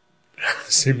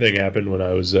same thing happened when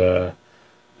I was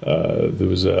there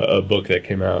was a book that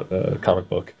came out, a comic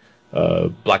book,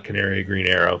 Black Canary, Green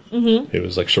Arrow. Mm-hmm. It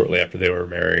was like shortly after they were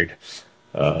married.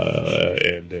 Like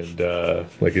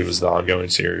it was the ongoing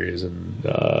series, and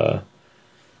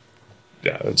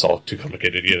yeah, it's all too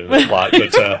complicated to get into the plot.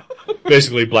 But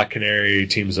basically, Black Canary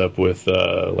teams up with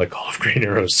like all of Green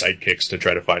Arrow's sidekicks to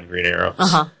try to find Green Arrow.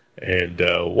 And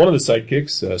one of the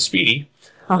sidekicks, Speedy,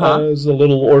 is a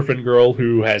little orphan girl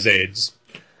who has AIDS.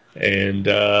 And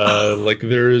like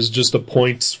there is just a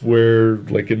point where,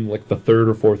 like in like the third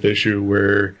or fourth issue,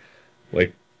 where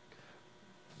like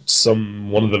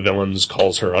one of the villains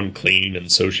calls her unclean, and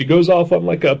so she goes off on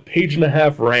like a 1.5-page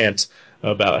rant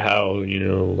about how, you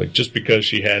know, like just because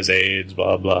she has AIDS,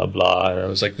 blah blah blah. And I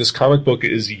was like, this comic book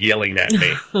is yelling at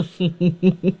me,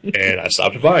 and I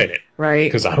stopped buying it, Right?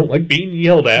 because I don't like being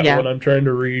yelled at when I'm trying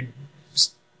to read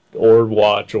or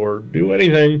watch or do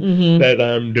anything that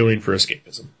I'm doing for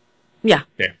escapism. Yeah.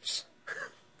 Yeah.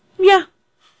 Yeah.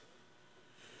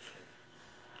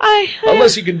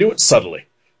 Unless you can do it subtly.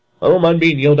 I don't mind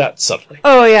being yelled at subtly.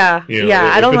 Oh, yeah. You know, yeah,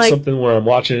 if I don't it's like... something where I'm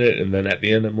watching it and then at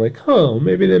the end I'm like, oh,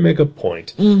 maybe they make a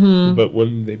point. But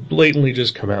when they blatantly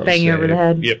just come out Bang and you say, over the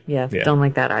head? Yep. Yeah, don't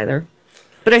like that either.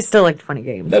 But I still liked Funny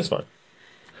Games. That's fine.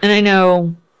 And I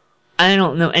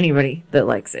don't know anybody that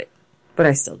likes it. But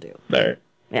I still do. Alright.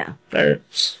 Yeah. Alright.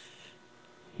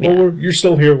 Well, you're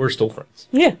still here, we're still friends.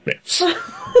 Yeah. Yeah.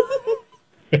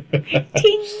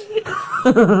 Ting!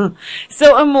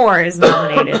 So Amore is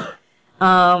nominated.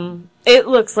 It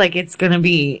looks like it's gonna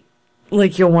be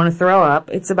like you'll want to throw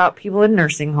up. It's about people in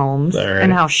nursing homes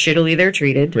and how shittily they're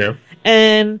treated. Yeah.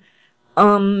 And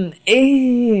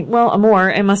well, Amore,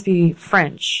 it must be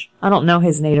French. I don't know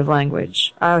his native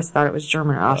language. I always thought it was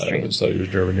German or Austrian. I always thought he was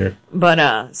German here.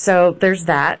 But so there's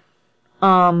that.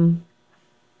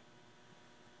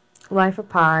 Life of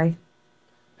Pi.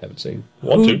 Haven't seen.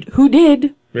 Want to. Who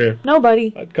did? Yeah.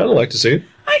 Nobody. I'd kind of like to see it.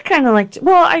 I'd kind of like to.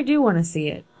 Well, I do want to see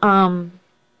it. You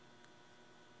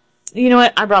know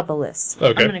what? I brought the list. Okay.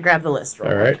 I'm going to grab the list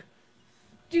real All quick.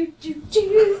 right.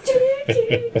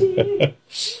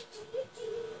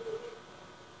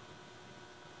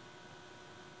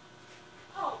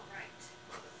 All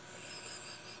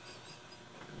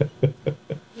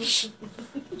right.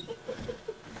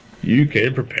 You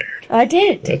came prepared. I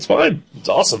did. That's fine. It's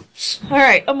awesome. All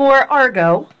right. Amore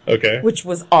Argo, Okay. which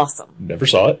was awesome. Never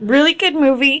saw it. Really good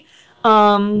movie.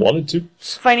 Wanted to.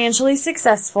 Financially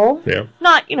successful. Yeah.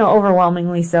 Not,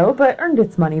 overwhelmingly so, but earned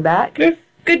its money back. Yeah.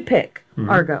 Good pick.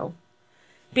 Argo.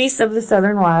 Beasts of the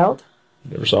Southern Wild.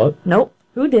 Never saw it. Nope.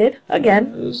 Who did?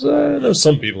 Again. I know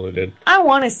some people who did. I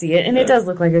want to see it, and it does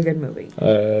look like a good movie.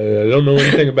 I don't know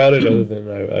anything about it other than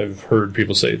I've heard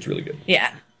people say it's really good.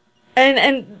 Yeah.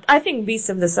 And I think Beasts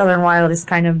of the Southern Wild is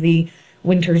kind of the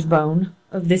Winter's Bone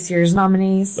of this year's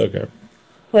nominees. Okay.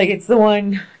 Like, it's the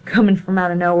one coming from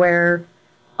out of nowhere.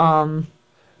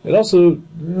 It also,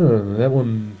 that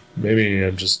one, maybe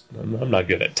I'm not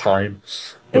good at time.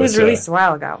 It was released a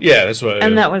while ago. Yeah, that's what.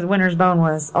 And that was Winter's Bone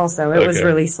was also. It was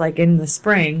released like in the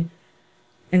spring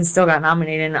and still got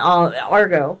nominated. And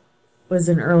Argo was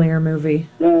an earlier movie.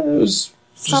 Yeah, it was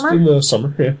just in the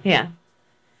summer, yeah. Yeah.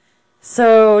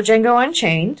 So, Django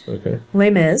Unchained. Okay.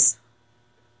 Les Mis.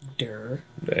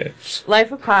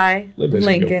 Life of Pi. Les Mis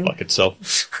Lincoln. can go fuck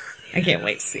itself. I can't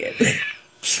wait to see it.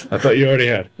 I thought you already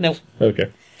had. Nope.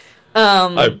 Okay.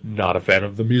 I'm not a fan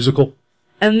of the musical.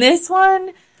 And this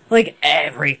one, like,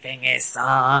 everything is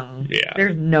sung. Yeah.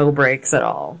 There's no breaks at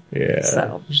all. Yeah.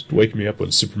 So. Just wake me up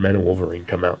when Superman and Wolverine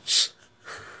come out.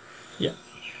 Yeah.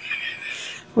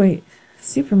 Wait.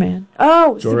 Superman?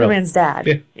 Oh, Jor-El. Superman's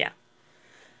dad. Yeah.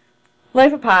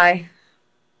 Life of Pi.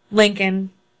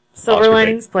 Lincoln. Silver Oscar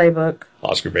Linings Playbook.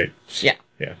 Oscar bait. Yeah.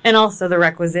 Yeah. And also the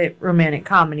requisite romantic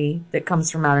comedy that comes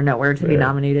from out of nowhere to be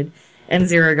nominated. And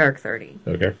Zero Dark 30.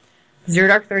 Okay. Zero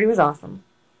Dark 30 was awesome.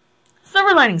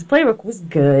 Silver Linings Playbook was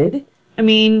good. I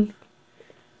mean,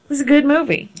 it was a good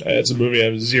movie. It's a movie I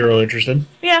have zero interest in.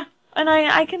 Yeah. And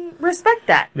I can respect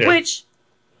that. Yeah. Which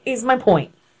is my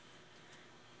point.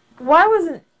 Why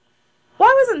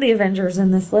wasn't The Avengers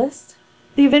in this list?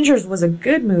 The Avengers was a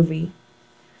good movie.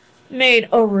 Made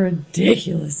a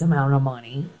ridiculous amount of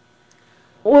money.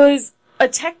 Was a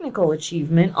technical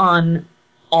achievement on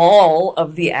all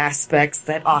of the aspects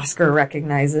that Oscar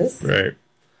recognizes. Right.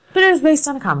 But it was based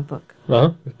on a comic book.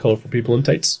 Uh-huh. Colorful people in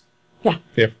tights. Yeah.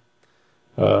 Yeah.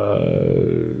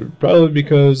 Probably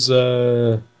because,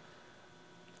 well,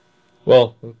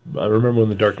 I remember when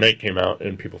The Dark Knight came out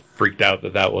and people freaked out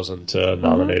that wasn't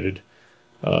nominated.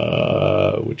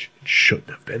 Which it shouldn't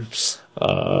have been.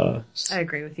 I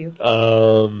agree with you.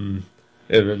 And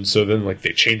then, like,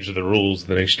 they changed the rules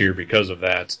the next year because of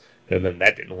that. and then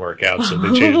that didn't work out, so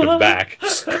they changed him back.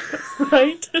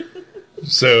 Right.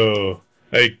 So,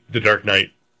 the Dark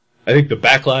Knight, I think the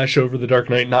backlash over The Dark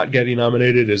Knight not getting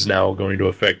nominated is now going to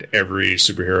affect every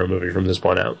superhero movie from this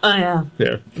point out. Oh, yeah.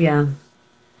 Yeah. Yeah.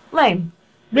 Lame.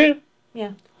 Yeah.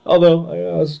 Yeah. Although,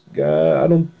 I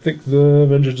don't think the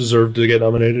Avengers deserved to get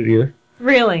nominated either.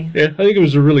 Really? Yeah, I think it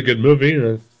was a really good movie,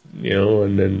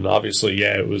 and then obviously,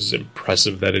 yeah, it was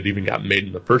impressive that it even got made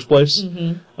in the first place.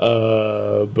 Mm-hmm.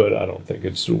 But I don't think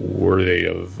it's worthy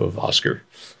of Oscar,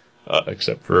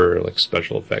 except for, like,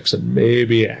 special effects and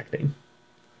maybe acting.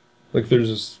 Like,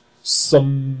 there's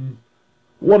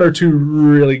one or two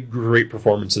really great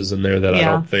performances in there that I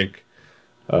don't think,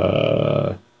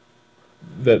 that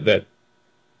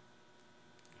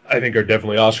I think are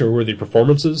definitely Oscar-worthy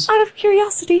performances. Out of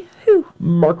curiosity, who?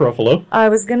 Mark Ruffalo. I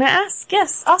was gonna ask.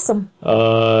 Yes, awesome.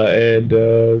 And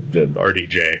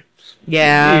RDJ.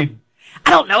 Yeah. I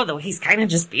don't know, though. He's kind of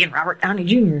just being Robert Downey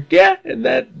Jr. Yeah, and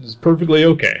that is perfectly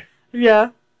okay. Yeah.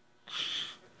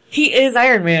 He is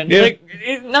Iron Man. Yeah. Like,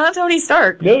 not Tony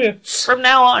Stark. No, yeah. From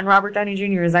now on, Robert Downey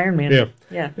Jr. is Iron Man. Yeah.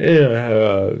 Yeah.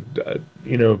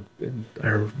 Yeah,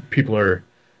 people are,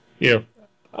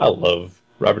 I love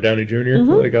Robert Downey Jr.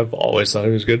 Mm-hmm. Like, I've always thought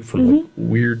he was good from like,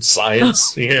 weird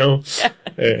science, and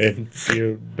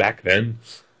back then.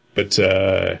 But,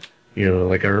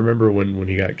 like, I remember when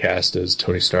he got cast as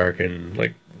Tony Stark, and,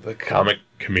 like, the comic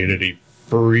community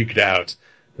freaked out.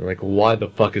 They're like, why the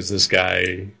fuck is this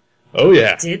guy? Oh,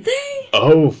 yeah. Did they?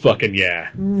 Oh, fucking yeah.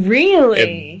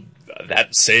 Really? And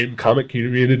that same comic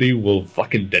community will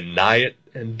fucking deny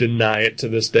it to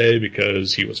this day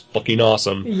because he was fucking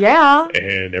awesome. Yeah.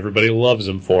 And everybody loves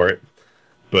him for it.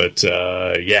 But,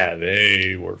 yeah,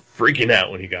 they were freaking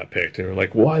out when he got picked. And they're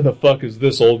like, why the fuck is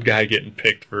this old guy getting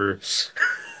picked for...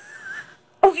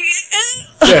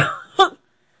 Yeah.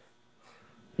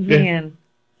 Man.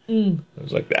 Yeah. I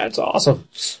was like, that's awesome.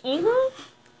 Mm-hmm.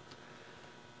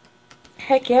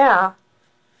 Heck yeah.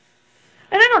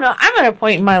 And I don't know, I'm at a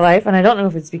point in my life, and I don't know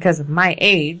if it's because of my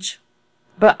age,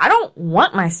 but I don't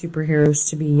want my superheroes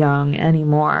to be young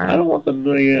anymore. I don't want them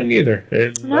to be young either.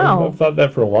 And No. I've thought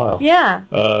that for a while. Yeah.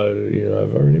 I've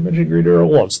already mentioned Green Arrow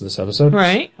once in this episode.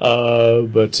 Right.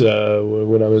 But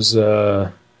when I was,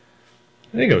 I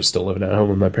think I was still living at home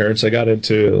with my parents, I got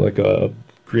into, like,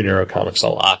 Green Arrow comics a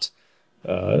lot.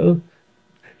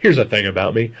 Here's the thing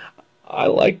about me. I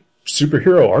like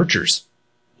superhero archers.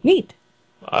 Neat.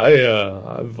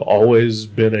 I've always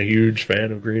been a huge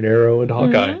fan of Green Arrow and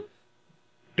Hawkeye. Mm-hmm.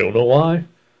 Don't know why.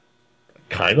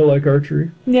 Kind of like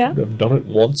archery. Yeah. I've done it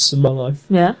once in my life.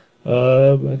 Yeah.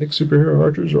 I think superhero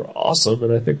archers are awesome,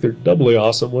 and I think they're doubly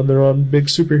awesome when they're on big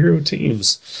superhero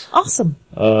teams. Awesome.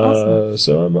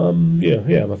 So I'm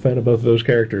a fan of both of those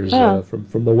characters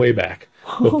from the way back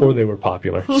before they were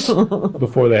popular,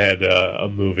 before they had a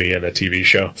movie and a TV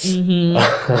show.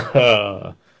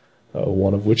 Mm-hmm.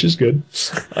 One of which is good.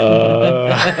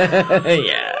 Yeah.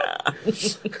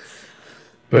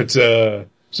 But, so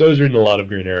I was reading a lot of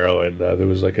Green Arrow, and there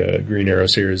was like a Green Arrow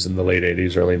series in the late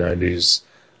 80s, early 90s,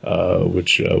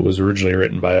 which was originally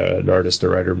written by an artist, a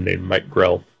writer named Mike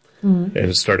Grell. Mm-hmm. And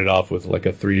it started off with like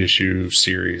a 3-issue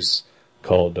series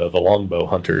called The Longbow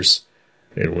Hunters,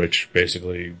 in which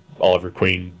basically Oliver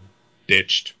Queen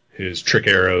ditched his trick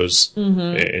arrows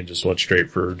and just went straight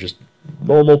for just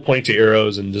normal pointy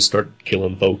arrows and just started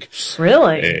killing folk.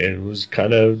 Really? And was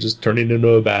kind of just turning into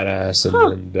a badass,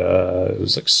 and it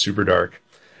was like super dark.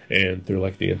 And through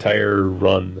like the entire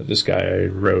run that this guy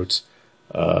wrote,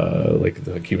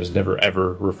 like he was never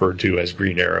ever referred to as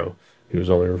Green Arrow. He was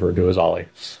only referred to as Ollie.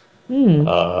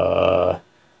 But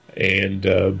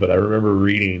I remember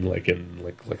reading like in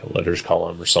like a letters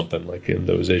column or something like in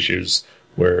those issues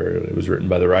where it was written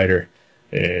by the writer,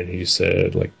 and he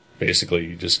said like basically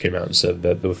he just came out and said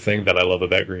that the thing that I love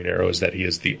about Green Arrow is that he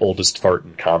is the oldest fart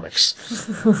in comics.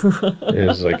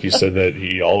 It's like he said that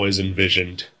he always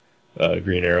envisioned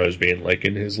Green Arrow as being like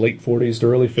in his late 40s to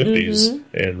early 50s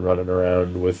and running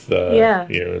around with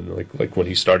and like when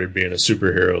he started being a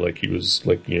superhero, like he was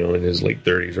like in his late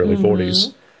 30s, early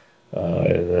 40s.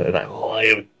 And I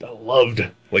loved,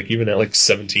 like, even at, like,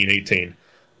 17, 18,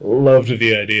 loved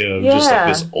the idea of just, like,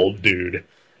 this old dude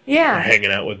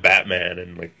hanging out with Batman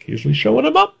and, like, usually showing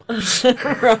him up.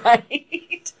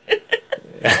 Right.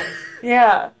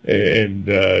 Yeah. And,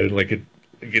 like,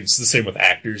 it's the same with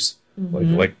actors.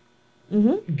 Like,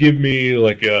 give me,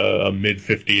 like, a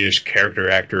mid-50-ish character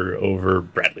actor over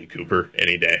Bradley Cooper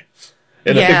any day.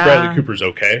 And I think Bradley Cooper's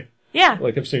okay. Yeah.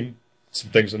 Like, I've seen some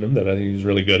things in him that I think he's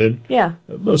really good in. Yeah.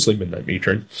 Mostly Midnight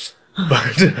Matron.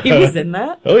 But he was in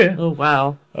that? Oh, yeah. Oh,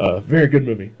 wow. Very good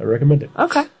movie. I recommend it.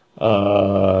 Okay.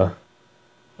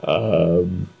 But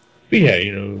yeah,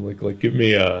 like give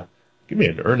me an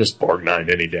Ernest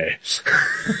Borgnine any day.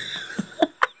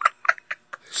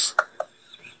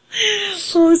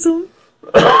 Awesome.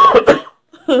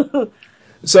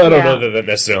 So I don't know that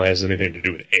necessarily has anything to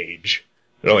do with age.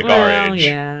 Like our age.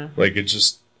 Yeah. Like it's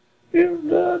just,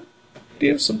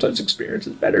 sometimes experience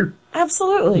is better.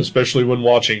 Absolutely. Especially when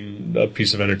watching a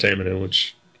piece of entertainment in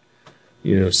which,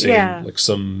 seeing like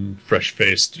some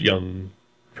fresh-faced young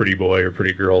pretty boy or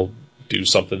pretty girl do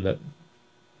something that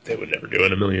they would never do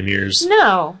in a million years.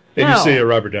 No. And you see a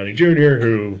Robert Downey Jr.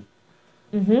 who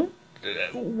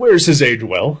wears his age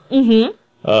well. Mm-hmm.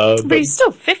 But he's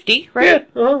still 50, right?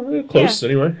 Yeah, close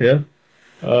anyway, yeah.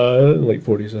 Late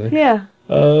 40s, I think. Yeah.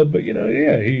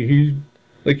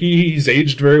 But he's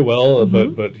aged very well,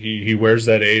 but he wears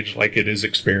that age like it is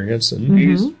experience, and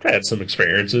he's had some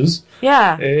experiences.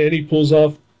 Yeah. And he pulls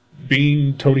off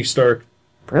being Tony Stark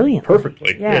brilliant,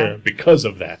 perfectly. Yeah, because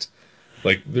of that.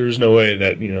 Like, there's no way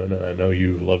that, I know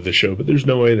you love this show, but there's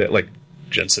no way that, like,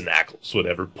 Jensen Ackles would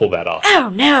ever pull that off. Oh,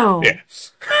 no. Yeah.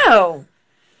 No.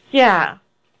 Yeah.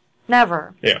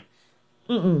 Never. Yeah.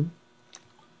 Mm-mm.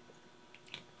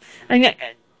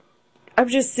 I'm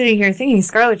just sitting here thinking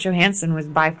Scarlett Johansson was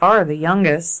by far the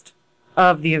youngest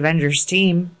of the Avengers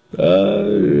team.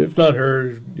 If not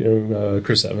her,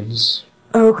 Chris Evans.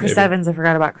 Oh, Chris Evans. I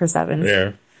forgot about Chris Evans.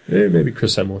 Yeah. Maybe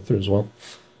Chris Hemsworth as well.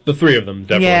 The three of them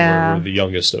definitely were the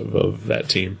youngest of that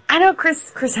team. I know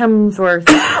Chris Hemsworth.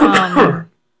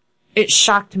 It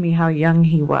shocked me how young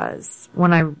he was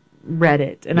when I read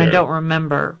it, and I don't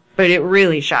remember. But it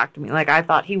really shocked me. Like, I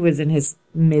thought he was in his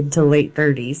mid to late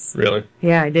 30s. Really?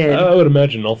 Yeah, I did. I would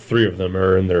imagine all three of them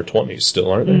are in their 20s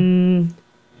still, aren't they?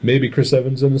 Maybe Chris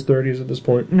Evans in his 30s at this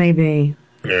point? Maybe.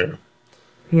 Yeah.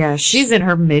 Yeah, she's in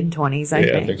her mid 20s, I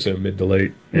think. Yeah, I think so, mid to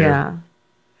late. Yeah.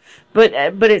 But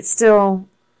it's still,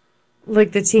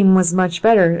 like, the team was much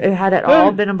better. It had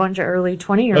all been a bunch of early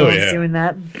 20-year-olds doing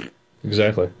that.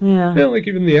 Exactly. Yeah. Yeah, like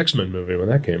even the X-Men movie when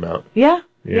that came out. Yeah.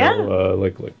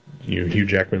 Hugh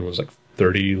Jackman was like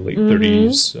 30, late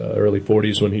 30s, early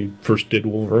 40s when he first did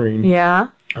Wolverine. Yeah.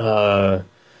 And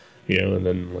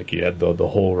then like you had the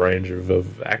whole range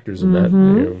of actors in that.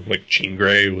 Like Jean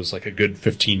Grey was like a good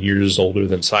 15 years older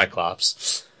than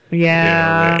Cyclops.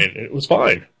 Yeah. And it was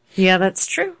fine. Yeah, that's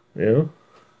true. Yeah,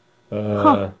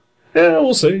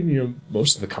 we'll say,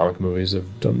 most of the comic movies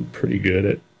have done pretty good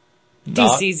at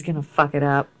DC's gonna fuck it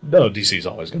up. No, DC's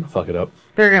always gonna fuck it up.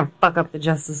 They're gonna fuck up the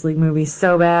Justice League movie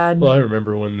so bad. Well, I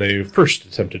remember when they first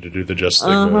attempted to do the Justice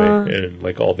League movie, and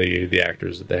like all the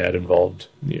actors that they had involved,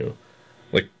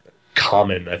 like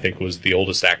Common, I think, was the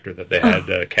oldest actor that they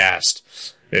had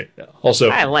cast. Also,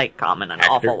 I like Common an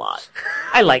awful lot.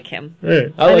 I like him.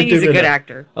 I think he's a good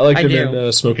actor. I liked him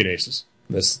in Smoking Aces.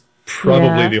 That's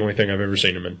probably the only thing I've ever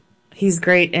seen him in. He's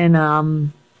great in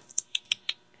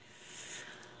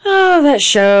that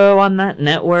show on that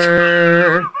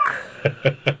network.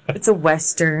 It's a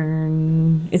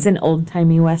Western. It's an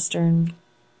old-timey Western.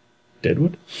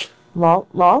 Deadwood?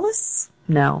 Lawless?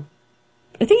 No.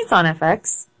 I think it's on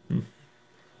FX.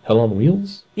 Hell on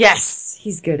Wheels? Yes,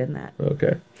 he's good in that.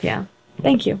 Okay. Yeah.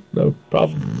 Thank you. No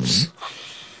problem.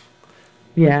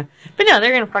 Yeah. But no,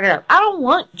 they're going to fuck it up. I don't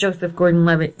want Joseph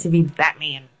Gordon-Levitt to be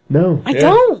Batman. No. I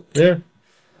don't. Yeah.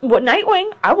 What,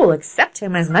 Nightwing? I will accept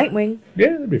him as Nightwing.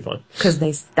 Yeah, that'd be fun. Because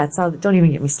that's how, don't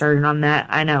even get me started on that.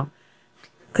 I know.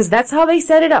 Because that's how they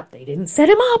set it up. They didn't set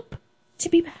him up to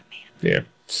be Batman. Yeah.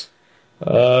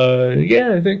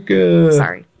 I think,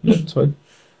 sorry. That's fine.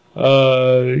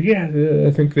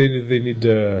 I think they need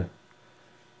to,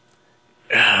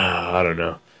 I don't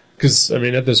know. Because, I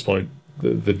mean, at this point,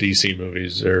 the DC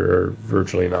movies are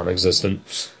virtually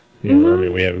non-existent. I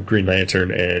mean, we have Green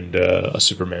Lantern and a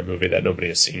Superman movie that nobody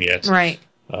has seen yet. Right.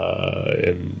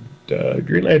 And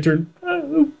Green Lantern,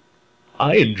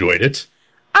 I enjoyed it.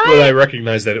 But I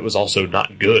recognize that it was also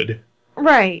not good.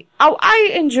 Right. Oh,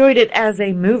 I enjoyed it as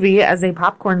a movie, as a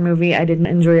popcorn movie. I didn't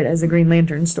enjoy it as a Green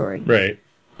Lantern story. Right.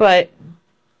 But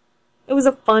it was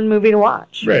a fun movie to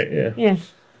watch. Right, yeah. Yeah.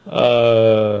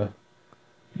 But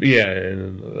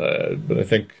I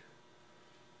think,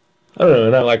 I don't know,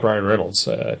 and I like Ryan Reynolds.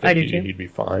 I think he'd be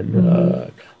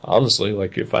fine. Honestly,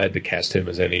 like, if I had to cast him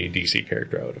as any DC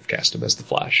character, I would have cast him as the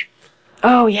Flash.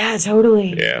 Oh, yeah,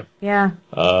 totally. Yeah. Yeah.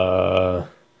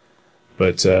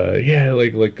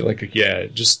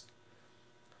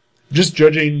 Just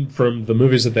judging from the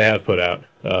movies that they have put out,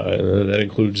 that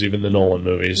includes even the Nolan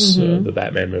movies, the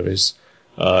Batman movies,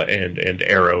 and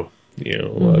Arrow,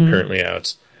 currently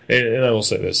out. And I will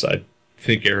say this, I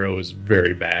think Arrow is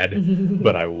very bad,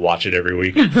 but I watch it every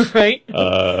week. Right?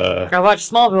 I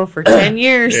watched Smallville for 10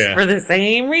 years for the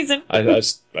same reason. I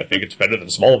think it's better than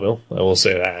Smallville. I will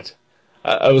say that.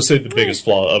 I will say the biggest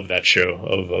flaw of that show,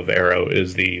 of Arrow,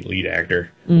 is the lead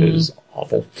actor is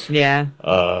awful. Yeah.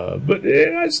 But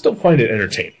I still find it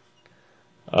entertaining.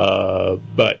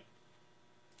 But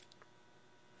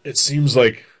it seems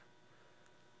like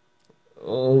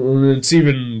it's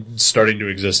even starting to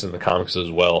exist in the comics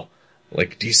as well.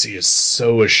 Like, DC is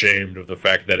so ashamed of the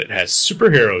fact that it has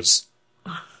superheroes.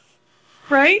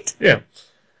 Right? Yeah.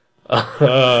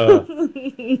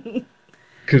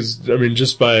 Because, I mean,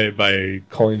 just by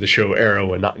calling the show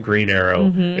Arrow and not Green Arrow,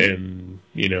 and,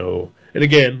 you know, and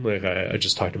again, like I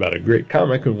just talked about a great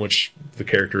comic in which the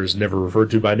character is never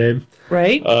referred to by name.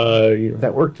 Right. You know,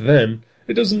 that worked then.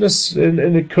 It doesn't necessarily,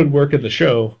 and it could work in the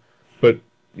show, but,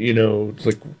 you know, it's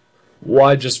like,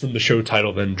 why just from the show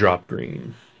title then drop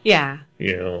Green? Yeah.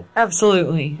 You know?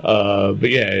 Absolutely. But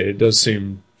yeah, it does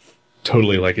seem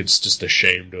totally like it's just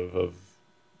ashamed of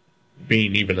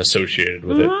being even associated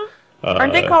with it.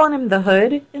 Aren't they calling him the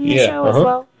Hood in the show as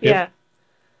well? Yep. Yeah.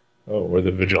 Oh, or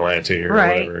the Vigilante or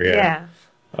Right. whatever, yeah.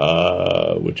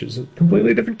 Which is a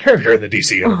completely different character in the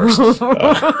DC universe.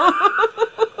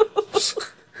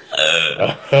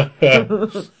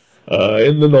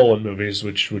 In the Nolan movies,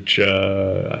 which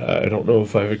I don't know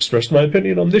if I've expressed my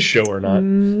opinion on this show or not.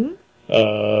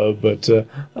 But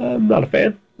I'm not a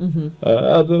fan.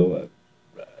 Although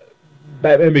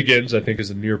Batman Begins, I think, is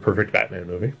a near perfect Batman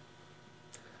movie.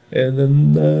 And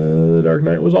then The Dark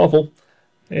Knight was awful.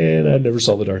 And I never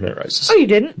saw The Dark Knight Rises. Oh, you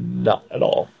didn't? Not at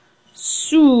all.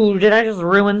 So, did I just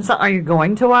ruin something? Are you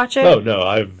going to watch it? Oh, no,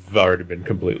 I've already been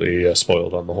completely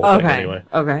spoiled on the whole thing anyway.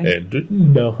 Okay. And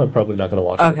no, I'm probably not going to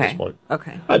watch it at this point.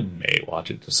 Okay. I may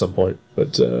watch it at some point,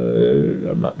 but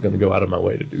I'm not going to go out of my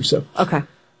way to do so. Okay.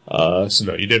 So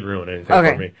no, you didn't ruin anything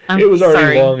for me. I'm it was already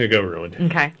sorry. long ago ruined.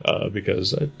 Okay.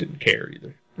 Because I didn't care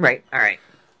either. Right. All right.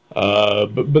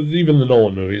 But even the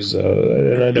Nolan movies,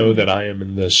 and I know that I am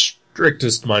in the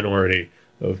strictest minority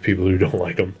of people who don't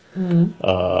like them. And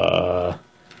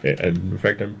in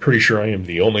fact, I'm pretty sure I am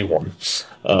the only one.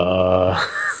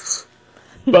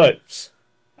 But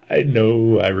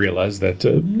I realize that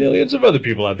millions of other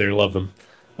people out there love them.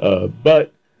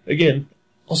 But again,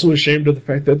 also ashamed of the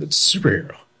fact that it's a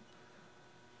superhero.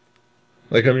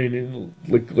 Like, I mean,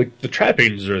 like the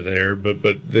trappings are there,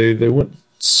 but they went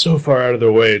so far out of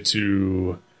their way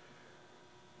to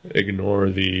ignore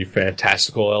the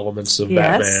fantastical elements of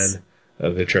Batman.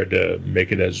 They tried to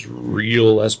make it as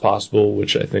real as possible,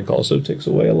 which I think also takes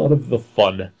away a lot of the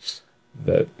fun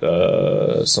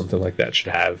that something like that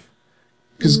should have.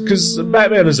 Because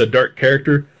Batman is a dark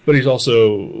character, but he's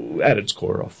also, at its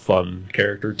core, a fun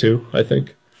character too, I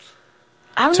think.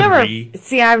 I've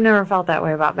never felt that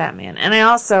way about Batman. And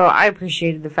I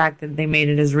appreciated the fact that they made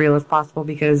it as real as possible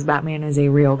because Batman is a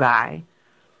real guy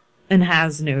and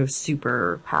has no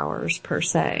superpowers per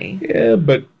se. Yeah,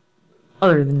 but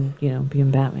other than,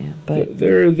 being Batman. But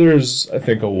there's, I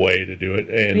think, a way to do it.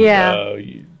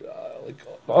 And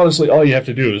honestly, all you have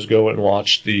to do is go and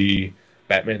watch the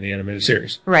Batman the Animated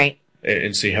Series. Right.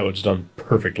 And see how it's done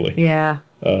perfectly. Yeah.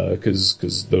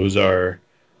 Because those are,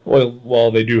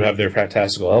 while they do have their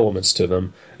fantastical elements to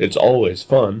them, it's always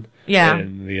fun. Yeah.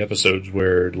 And the episodes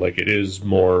where, it is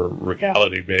more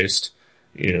reality-based,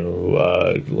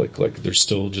 there's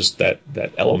still just that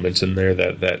element in there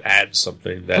that adds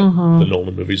something that the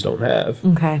Nolan movies don't have.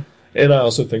 Okay. And I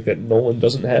also think that Nolan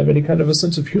doesn't have any kind of a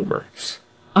sense of humor.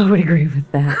 I would agree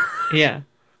with that. Yeah.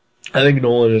 I think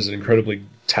Nolan is an incredibly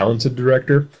talented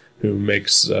director who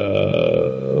makes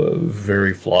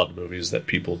very flawed movies that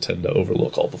people tend to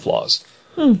overlook all the flaws.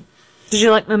 Did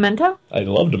you like Memento? I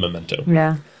loved Memento.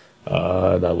 Yeah.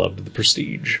 And I loved The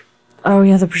Prestige. Oh,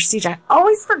 yeah, The Prestige. I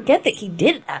always forget that he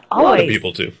did that. Always. A lot of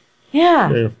people too.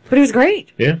 Yeah. But he was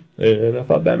great. Yeah. And I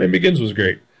thought Batman Begins was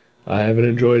great. I haven't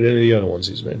enjoyed any of the other ones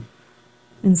he's made.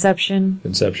 Inception.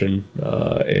 And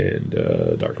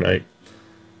Dark Knight.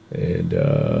 And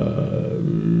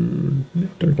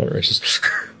Dark Knight Rises.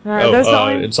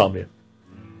 Insomnia.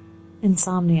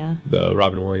 Insomnia. The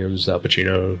Robin Williams, Al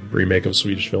Pacino remake of a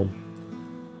Swedish film.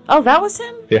 Oh, that was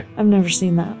him? Yeah. I've never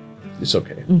seen that. It's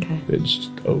okay. Okay. It's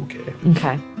just okay.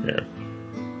 Okay. Yeah.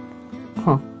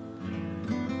 Huh.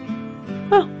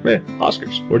 Oh. Yeah,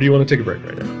 Oscars. Or do you want to take a break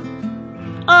right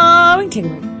now? We can take a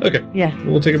break. Okay. Yeah.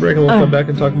 We'll take a break and we'll come back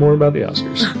and talk more about the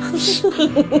Oscars.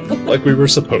 Like we were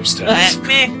supposed to.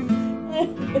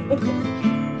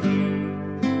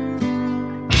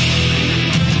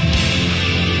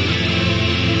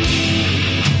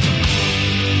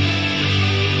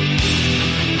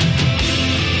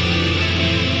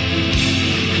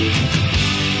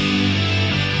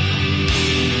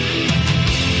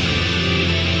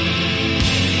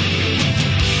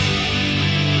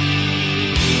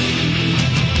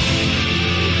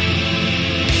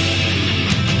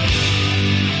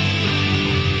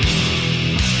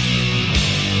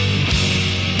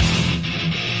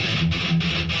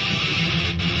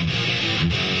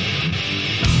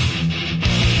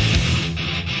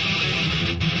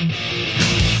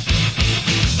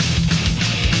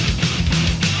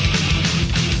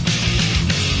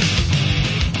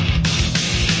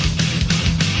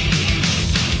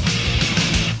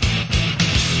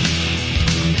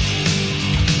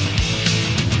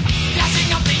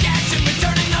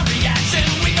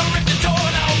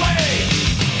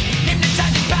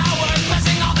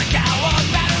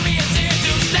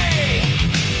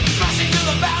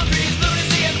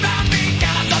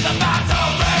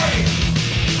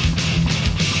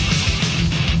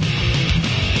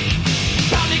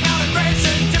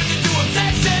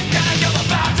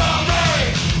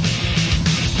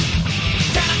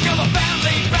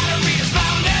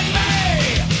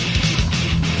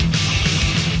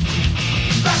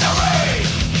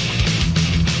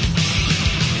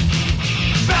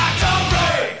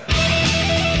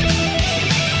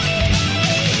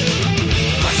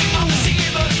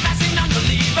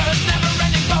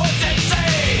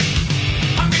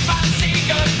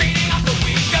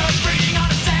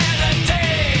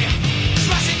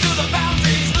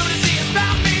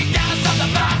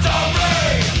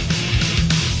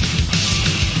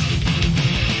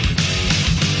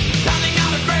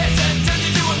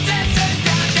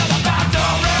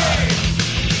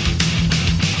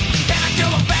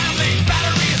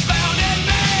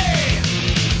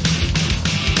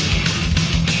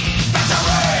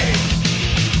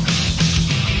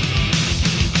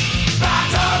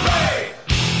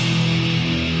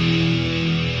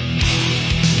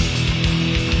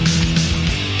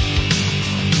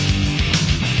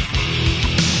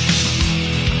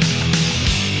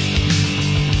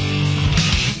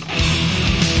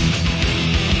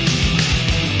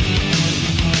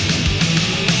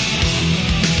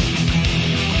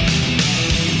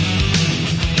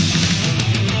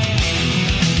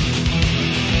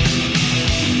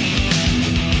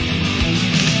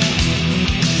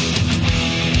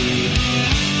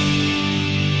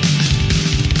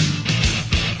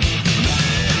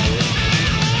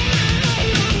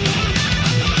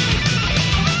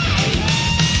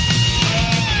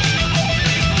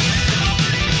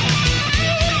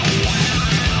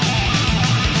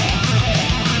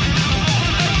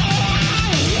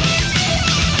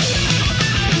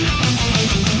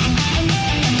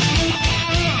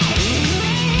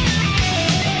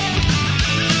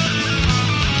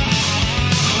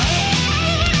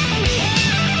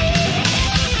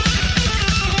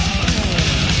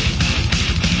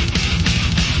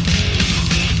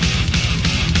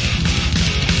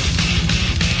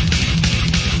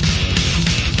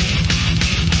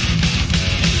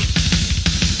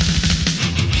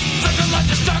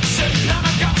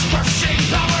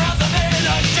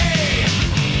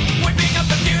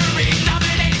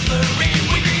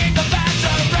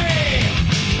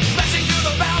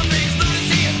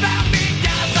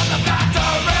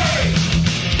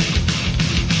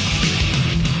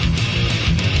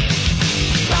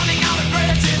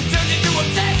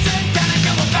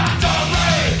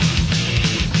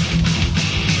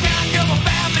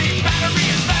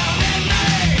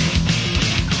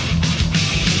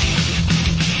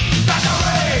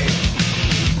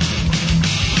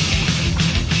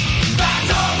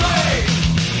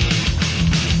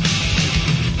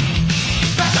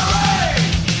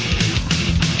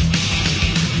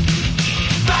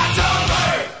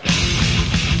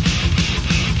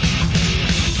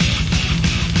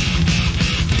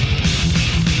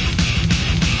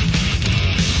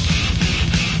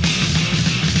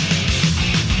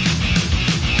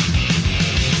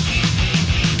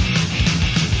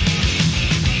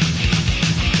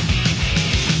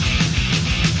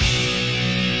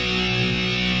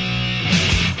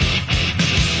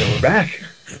 back.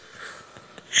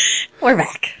 We're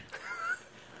back.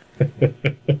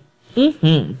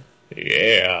 Mm-hmm.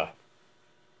 Yeah.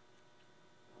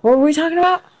 What were we talking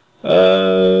about?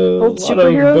 Old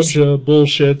superheroes? Bunch of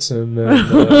bullshits and then,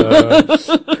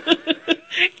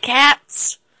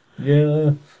 Cats.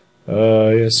 yeah.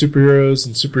 Yeah, superheroes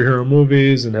and superhero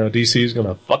movies and how DC's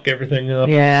gonna fuck everything up.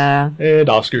 Yeah. And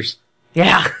Oscars.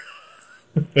 Yeah.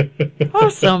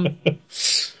 Awesome.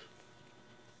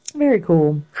 Very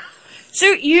cool. So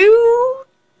you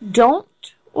don't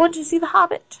want to see The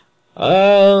Hobbit?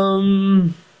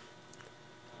 Not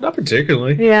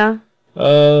particularly. Yeah.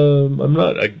 I'm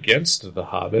not against The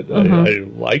Hobbit. I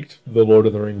liked the Lord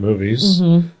of the Ring movies.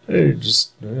 I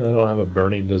don't have a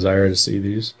burning desire to see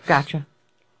these. Gotcha.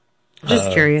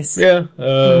 Just curious. Yeah.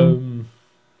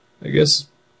 I guess,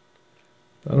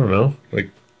 I don't know, like,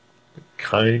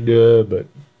 kinda, but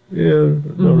yeah,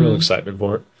 no real excitement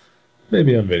for it.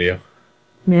 Maybe on video.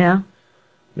 Yeah.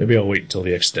 Maybe I'll wait until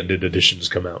the extended editions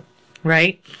come out.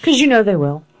 Right? Because you know they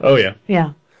will. Oh, yeah.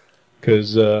 Yeah.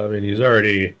 Because, he's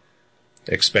already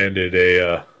expanded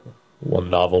a one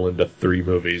novel into 3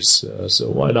 movies,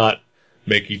 so why not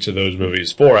make each of those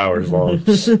movies 4 hours long?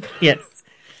 Yes.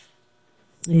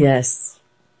 Yes.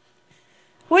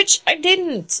 Which I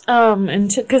didn't,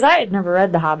 because I had never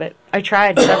read The Hobbit. I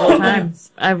tried several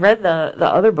times. I read the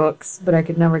other books, but I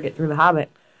could never get through The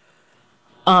Hobbit.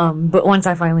 But once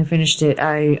I finally finished it,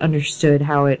 I understood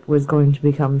how it was going to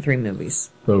become 3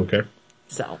 movies. Okay.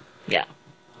 So, yeah.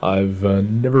 I've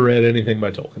never read anything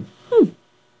by Tolkien.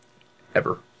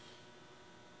 Ever.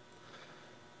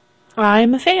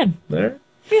 I'm a fan. There?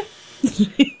 Yeah.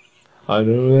 I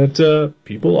know that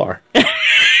people are.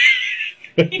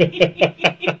 They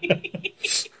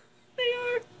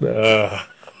are.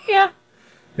 Yeah.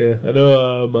 Yeah, I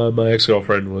know my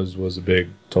ex-girlfriend was a big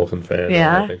Tolkien fan.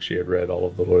 Yeah. I think she had read all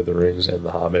of The Lord of the Rings and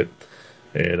The Hobbit.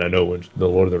 And I know when the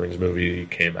Lord of the Rings movie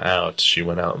came out, she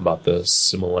went out and bought the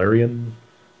Silmarillion,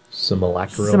 similar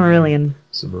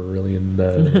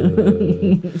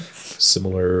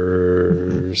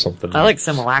something. I like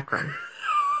Simulacrum.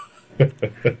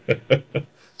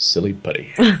 Silly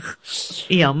putty.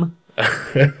 Yum.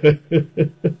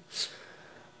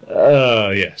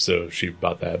 Yeah, so she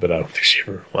bought that, but I don't think she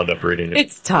ever wound up reading it.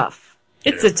 It's tough.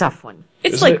 It's a tough one.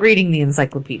 It's Isn't like it? reading the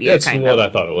encyclopedia, That's kind what of. I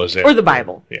thought it was. Yeah. Or the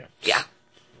Bible. Yeah. Yeah.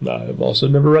 I've also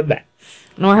never read that.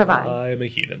 Nor have I. I'm a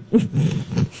heathen.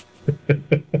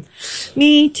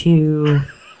 Me too.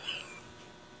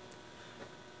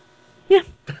 Yeah.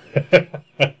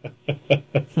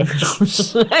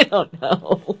 I don't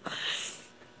know.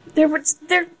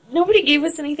 Nobody gave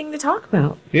us anything to talk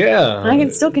about. Yeah. I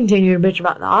can still continue to bitch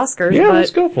about the Oscars. Yeah, but,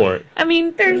 let's go for it. I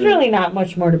mean, there's really not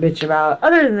much more to bitch about,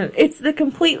 other than it's the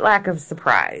complete lack of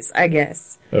surprise, I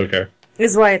guess, Okay.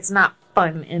 is why it's not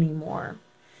fun anymore.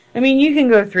 I mean, you can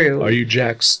go through. Are you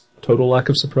Jack's total lack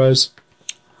of surprise?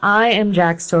 I am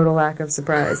Jack's total lack of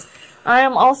surprise. I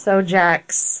am also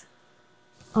Jack's.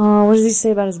 What does he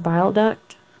say about his bile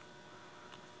duct?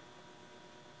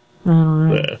 I don't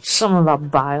know. Yeah. Something about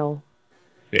bile.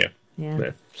 Yeah.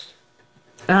 Yeah.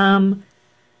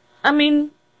 I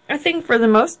mean, I think for the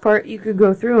most part, you could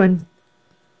go through and,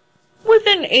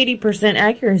 within 80%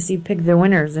 accuracy, pick the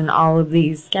winners in all of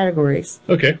these categories.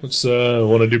 Okay, let's,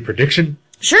 want to do prediction?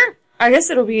 Sure. I guess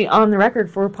it'll be on the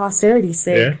record for posterity's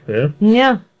sake. Yeah.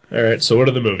 Yeah. Alright, so what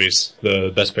are the movies?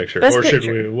 The Best Picture? Best or should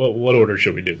Picture. we, what order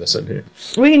should we do this in here?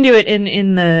 We can do it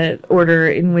in the order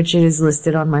in which it is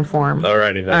listed on my form.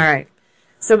 Alrighty then. Alright.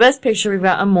 So Best Picture, we've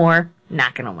got Amour,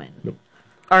 not gonna win. Nope.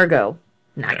 Argo,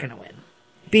 not gonna win.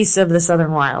 Beasts of the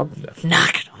Southern Wild,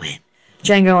 not gonna win.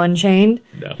 Django Unchained,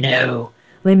 No.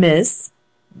 Les Mis,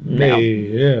 no.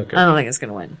 Yeah, okay. I don't think it's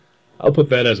gonna win. I'll put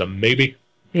that as a maybe,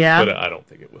 Yeah? but I don't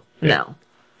think it will. Yeah.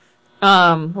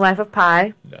 No. Life of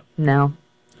Pi, No. no.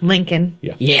 Lincoln,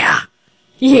 Yeah.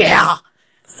 Yeah.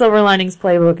 Silver Linings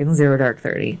Playbook and Zero Dark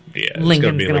 30. Yeah, it's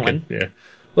Lincoln's gonna gonna be Lincoln. Yeah.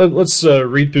 Let's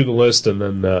read through the list and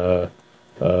then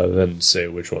say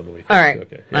which one we think. Alright.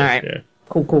 Okay. Alright. Yeah.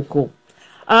 Cool.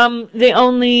 The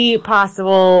only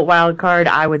possible wild card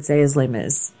I would say is Les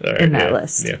Mis Alright, in that yeah,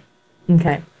 list. Yeah.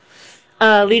 Okay.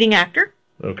 Leading actor,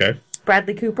 Okay.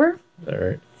 Bradley Cooper.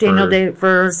 Alright. Daniel Day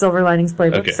for Silver Linings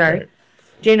Playbook, Okay, sorry. alright.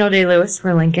 Daniel Day-Lewis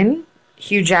for Lincoln.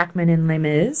 Hugh Jackman in Les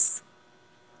Mis.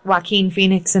 Joaquin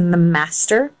Phoenix in The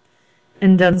Master.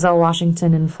 And Denzel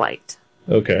Washington in Flight.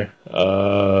 Okay.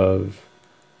 I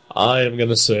am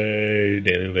gonna say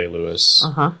Daniel Day-Lewis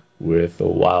with a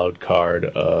wild card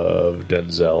of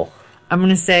Denzel. I'm going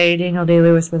to say Daniel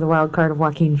Day-Lewis with a wild card of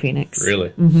Joaquin Phoenix. Really?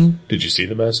 Mm-hmm. Did you see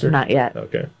The Master? Not yet.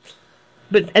 Okay.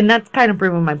 And that's kind of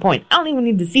proving my point. I don't even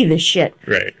need to see this shit.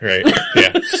 Right.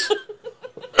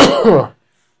 Yeah.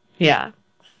 Yeah.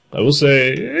 I will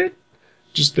say,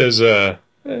 just as a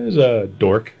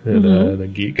dork and a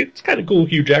geek, it's kind of cool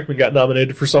Hugh Jackman got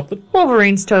nominated for something.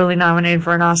 Wolverine's totally nominated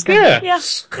for an Oscar. Yeah. Yeah,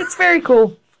 it's very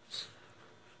cool.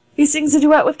 He sings a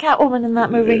duet with Catwoman in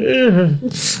that movie.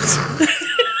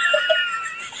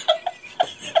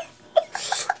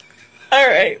 All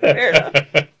right, fair enough.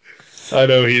 I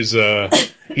know he's a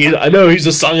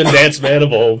song and dance man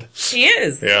of old. He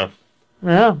is. Yeah.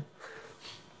 Oh.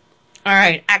 All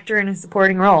right, actor in a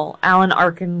supporting role. Alan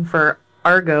Arkin for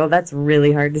Argo. That's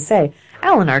really hard to say.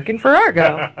 Alan Arkin for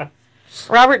Argo.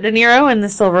 Robert De Niro in The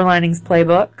Silver Linings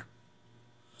Playbook.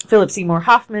 Philip Seymour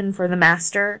Hoffman for The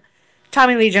Master.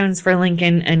 Tommy Lee Jones for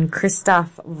Lincoln. And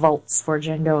Christoph Waltz for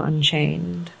Django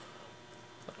Unchained.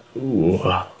 Ooh.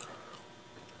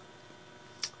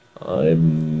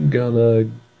 I'm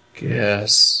gonna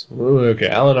guess. Ooh, okay,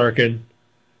 Alan Arkin,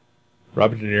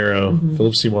 Robert De Niro,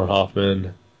 Philip Seymour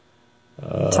Hoffman,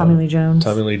 Tommy Lee Jones.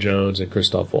 and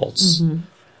Christoph Waltz.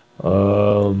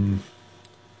 I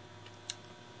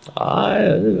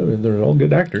mean, they're all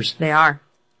good actors. They are.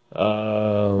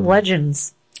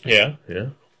 Legends. Yeah.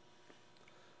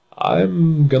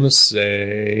 I'm gonna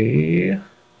say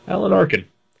Alan Arkin.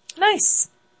 Nice.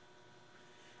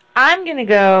 I'm gonna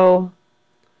go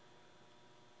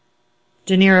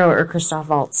De Niro or Christoph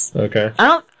Waltz. Okay.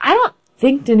 I don't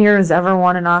think De Niro's ever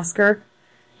won an Oscar.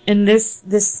 And this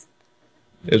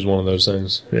is one of those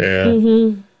things. Yeah.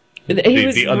 he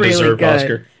was the undeserved really good.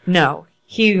 Oscar. No,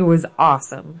 he was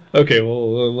awesome. Okay,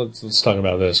 well let's talk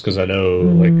about this because I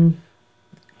know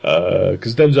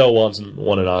because Denzel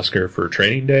won an Oscar for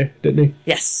Training Day, didn't he?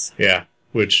 Yes. Yeah,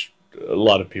 which a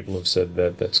lot of people have said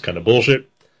that's kind of bullshit.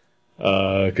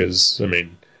 Because I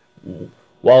mean,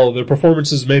 while their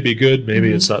performances may be good,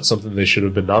 maybe it's not something they should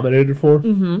have been nominated for.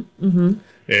 And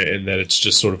that it's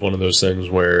just sort of one of those things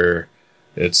where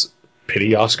it's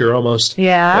pity Oscar almost.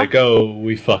 Yeah. Like, oh,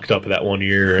 we fucked up that one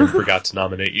year and forgot to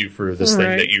nominate you for this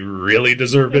thing that you really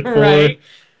deserved it for. Right.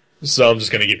 So I'm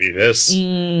just going to give you this.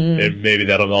 And maybe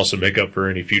that'll also make up for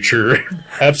any future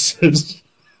absence.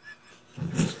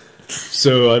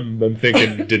 So I'm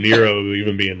thinking De Niro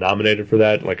even being nominated for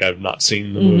that. Like, I've not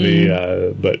seen the movie,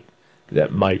 but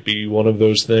that might be one of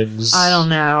those things. I don't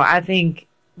know. I think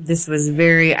this was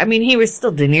he was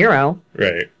still De Niro.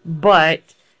 Right. But,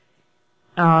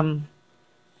 I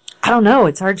don't know.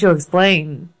 It's hard to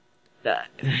explain.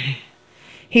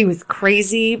 He was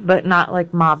crazy, but not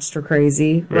like mobster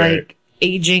crazy. Right. Like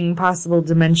aging, possible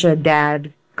dementia,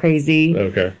 dad crazy.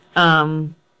 Okay.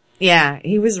 Yeah,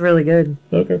 he was really good.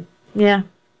 Okay. Yeah.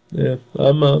 Yeah.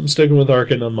 I'm sticking with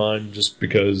Arkin on mine just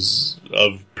because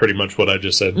of pretty much what I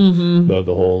just said. The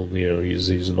whole,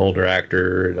 he's an older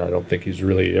actor, and I don't think he's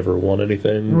really ever won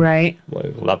anything. Right.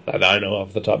 Like, not that I know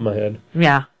off the top of my head.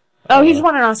 Yeah. Oh, he's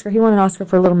won an Oscar. He won an Oscar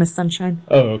for Little Miss Sunshine.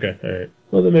 Oh, okay. All right.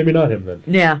 Well, then maybe not him then.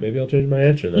 Yeah. Maybe I'll change my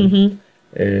answer then.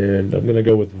 And I'm going to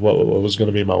go with what was going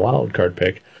to be my wild card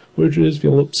pick, which is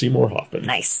Philip Seymour Hoffman.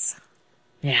 Nice.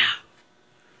 Yeah.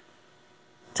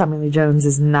 Tommy Lee Jones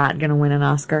is not going to win an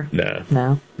Oscar. No.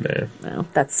 No.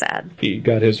 That's sad. He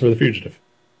got his for The Fugitive.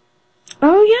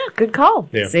 Oh, yeah. Good call.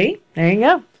 Yeah. See? There you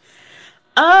go.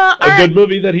 Good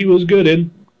movie that he was good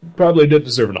in. Probably didn't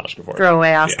deserve an Oscar for it.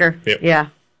 Throwaway Oscar. Yeah. Yep. Yeah.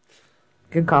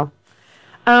 Good call.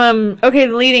 Okay,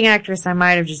 the leading actress, I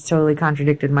might have just totally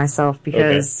contradicted myself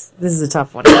because this is a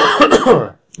tough one.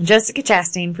 Jessica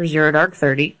Chastain for Zero Dark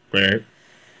 30. Right.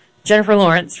 Jennifer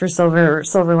Lawrence for Silver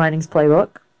Linings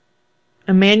Playbook.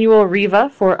 Emmanuel Riva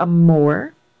for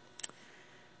Amour.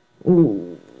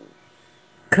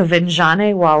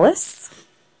 Kavanjane Wallace.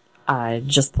 I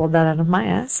just pulled that out of my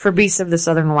ass. For Beasts of the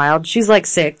Southern Wild. She's like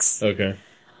 6. Okay.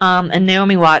 And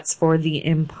Naomi Watts for The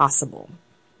Impossible.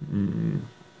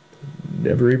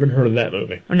 Never even heard of that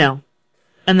movie. No.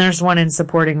 And there's one in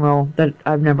supporting role that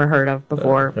I've never heard of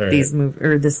before right.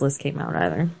 this list came out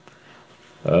either.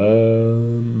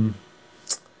 Well,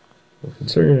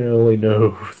 considering I only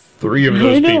know 3 of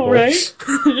those people. Right?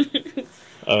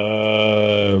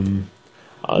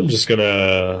 I'm just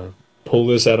gonna pull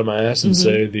this out of my ass and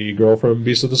say the girl from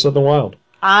Beast of the Southern Wild.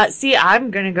 See,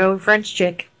 I'm gonna go French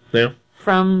chick. Yeah.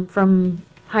 From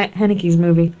Haneke's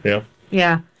movie. Yeah.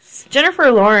 Yeah. Jennifer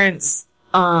Lawrence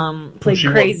played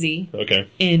Crazy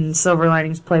in Silver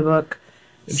Linings Playbook.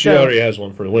 And she already has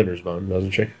one for Winter's Bone,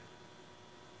 doesn't she?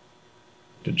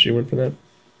 Did she win for that?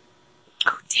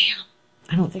 Oh, damn.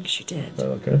 I don't think she did.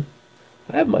 Oh, okay.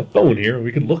 I have my phone here.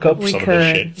 We could look up some of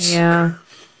this shit. Yeah.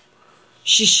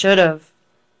 She should have.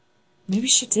 Maybe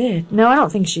she did. No, I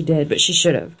don't think she did, but she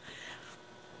should have.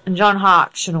 And John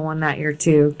Hawkes should have won that year,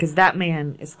 too, because that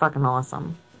man is fucking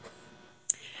awesome.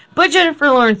 But Jennifer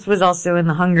Lawrence was also in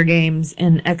the Hunger Games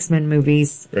and X-Men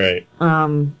movies. Right.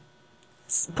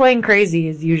 Playing crazy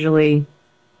is usually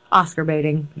Oscar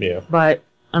baiting. Yeah. But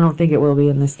I don't think it will be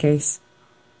in this case.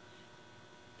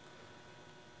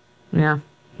 Yeah.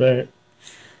 Right.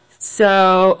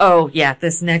 So,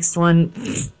 this next one.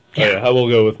 Yeah, I will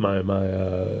go with my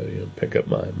pick up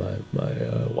my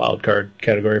wild card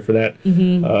category for that.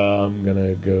 Mm-hmm. I'm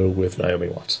gonna go with Naomi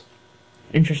Watts.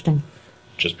 Interesting.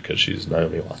 Just because she's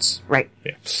Naomi Watts. Right.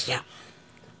 Yeah. Yeah.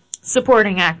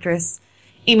 Supporting actress,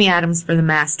 Amy Adams for The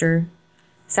Master,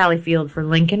 Sally Field for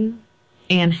Lincoln,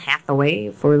 Anne Hathaway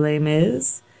for Les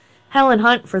Mis, Helen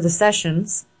Hunt for The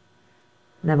Sessions.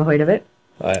 Never heard of it.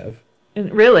 I have.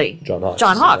 Really? John Hawkes.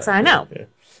 John Hawkes, I know. Yeah.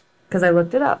 Because I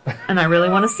looked it up, and I really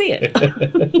want to see it.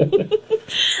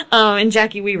 And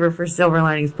Jackie Weaver for Silver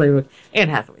Linings Playbook. Anne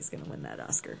Hathaway's going to win that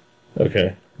Oscar.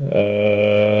 Okay.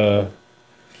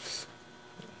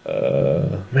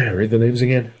 Read the names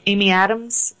again. Amy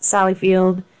Adams, Sally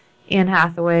Field, Anne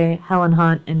Hathaway, Helen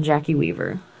Hunt, and Jackie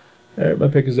Weaver. All right, my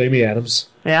pick is Amy Adams.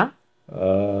 Yeah?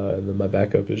 And then my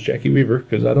backup is Jackie Weaver,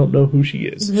 because I don't know who she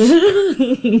is.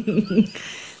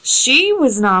 She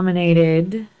was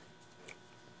nominated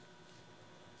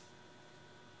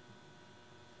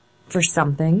for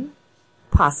something,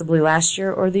 possibly last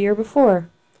year or the year before.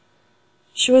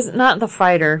 She was not The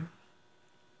Fighter.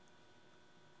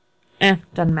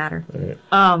 Doesn't matter. Right.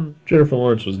 Jennifer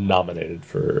Lawrence was nominated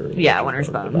for...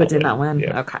 Winner's Bone, but did not win.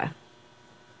 Yeah. Okay.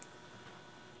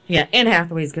 Yeah, Anne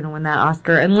Hathaway's going to win that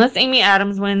Oscar, unless Amy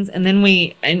Adams wins, and then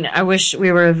and I wish we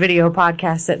were a video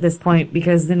podcast at this point,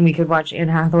 because then we could watch Anne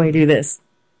Hathaway do this.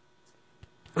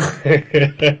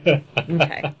 Okay.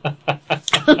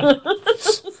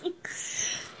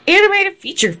 Animated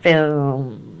feature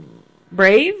film.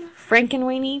 Brave,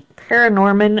 Frankenweenie,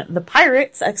 Paranorman, The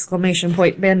Pirates, !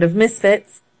 Band of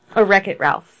Misfits, or Wreck-It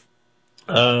Ralph.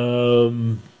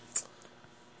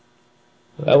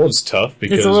 That one's tough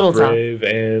because It's a little Brave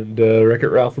and Wreck-It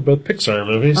Ralph are both Pixar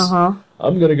movies. Uh-huh.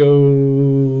 I'm gonna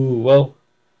go... Well,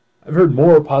 I've heard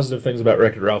more positive things about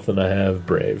Wreck-It Ralph than I have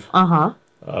Brave. Uh-huh.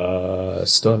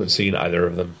 Still haven't seen either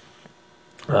of them.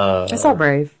 I saw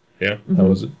Brave. Yeah? Mm-hmm. How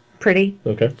was it? Pretty.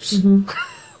 Okay. Mm-hmm.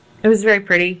 It was very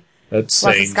pretty. That's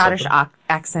lots of Scottish something.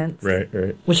 accents. Right.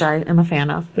 Which I am a fan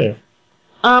of. Yeah.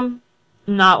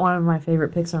 Not one of my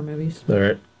favorite Pixar movies. All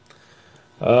right.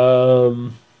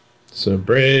 So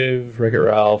Brave, Wreck-It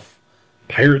Ralph,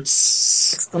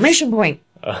 Pirates! ! Band of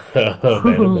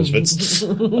Misfits.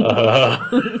 And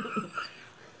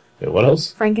what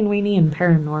else? Frankenweenie and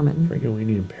Paranorman.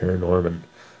 Frankenweenie and Paranorman.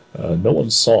 No one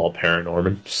saw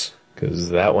Paranorman, because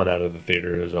that went out of the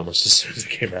theater almost as soon as it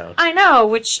came out. I know,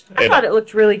 which I thought it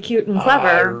looked really cute and clever.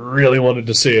 I really wanted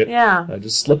to see it. Yeah. I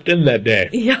just slipped in that day.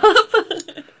 Yup.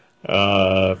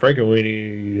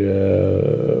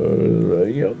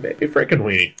 Frankenweenie, maybe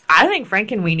Frankenweenie. I think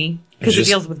Frankenweenie, because it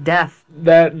deals with death.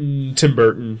 That and Tim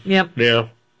Burton. Yep. Yeah.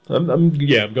 I'm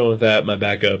going with that. My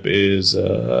backup is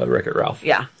Wreck-It Ralph.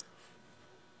 Yeah.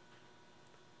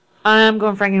 I'm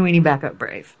going Frankenweenie, backup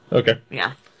Brave. Okay.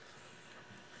 Yeah.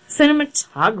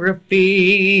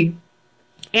 Cinematography.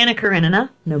 Anna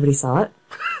Karenina. Nobody saw it.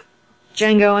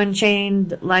 Django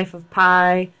Unchained, Life of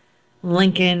Pi,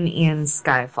 Lincoln, and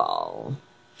Skyfall.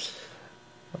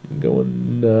 I'm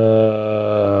going,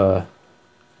 that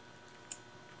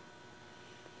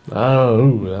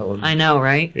one. I know,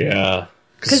 right? Yeah.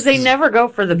 Because they never go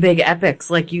for the big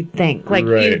epics like you'd think. Like,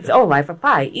 right. Life of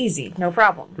Pi, easy, no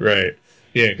problem. Right.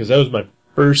 Yeah, because that was my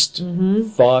first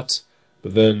thought,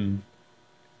 but then...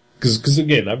 Because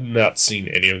again, I've not seen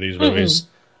any of these movies,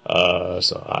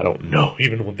 so I don't know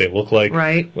even what they look like.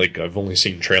 Right. Like, I've only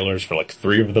seen trailers for,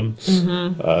 3 of them.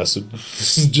 So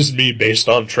this is just me based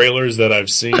on trailers that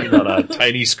I've seen on a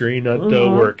tiny screen at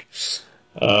work.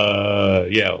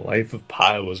 Life of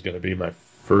Pi was going to be my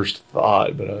first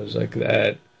thought, but I was like,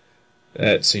 that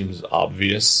seems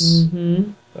obvious.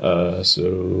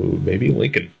 So maybe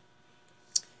Lincoln.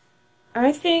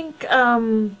 I think,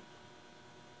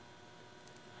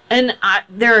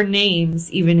 there are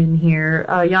names even in here.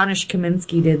 Janusz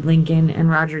Kaminski did Lincoln and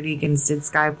Roger Deakins did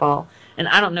Skyfall. And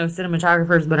I don't know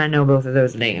cinematographers, but I know both of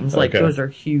those names. Like, those are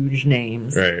huge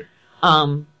names. Right.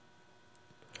 I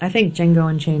think Django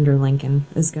Unchained or Lincoln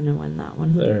is going to win that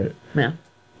one. All right. Yeah.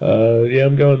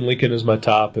 I'm going Lincoln as my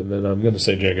top, and then I'm going to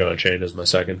say Django Unchained as my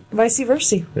second. Vice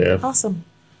versa. Yeah. Awesome.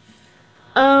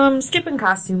 Skipping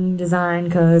costume design,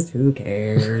 because who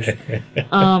cares?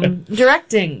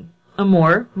 Directing.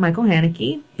 Amour, Michael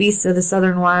Haneke. Beasts of the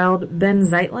Southern Wild, Ben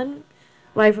Zeitlin.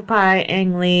 Life of Pi,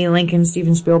 Ang Lee, Lincoln,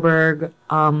 Steven Spielberg,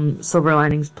 Silver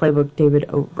Linings Playbook, David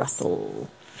O. Russell.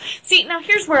 See, now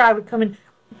here's where I would come in.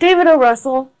 David O.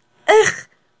 Russell,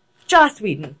 Joss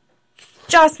Whedon.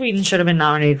 Joss Whedon should have been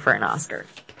nominated for an Oscar.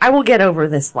 I will get over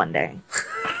this one day.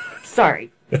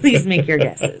 Sorry. Please make your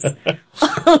guesses.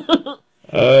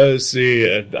 See,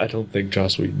 I don't think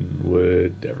Joss Whedon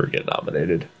would ever get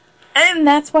nominated. And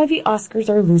that's why the Oscars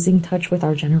are losing touch with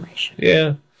our generation.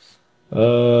 Yeah.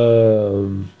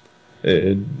 And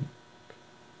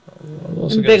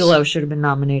Bigelow should have been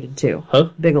nominated too.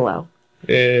 Huh? Bigelow.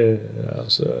 Yeah, I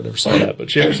never saw that, but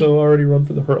she also already run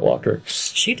for the Hurt Locker.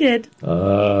 She did.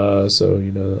 So,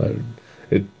 you know,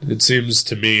 it seems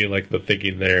to me like the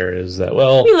thinking there is that,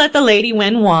 well... We let the lady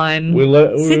win one.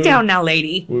 Sit down now,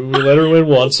 lady. We let her win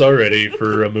once already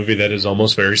for a movie that is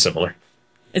almost very similar.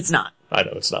 It's not. I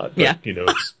know it's not. But, yeah. You know,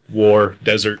 it's war,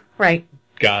 desert. Right.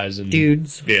 Guys and...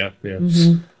 Dudes. Yeah.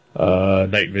 Mm-hmm.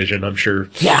 Night vision, I'm sure.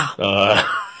 Yeah.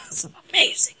 Some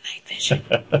amazing night vision.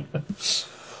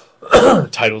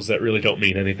 Titles that really don't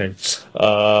mean anything.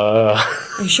 Are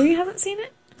you sure you haven't seen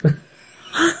it?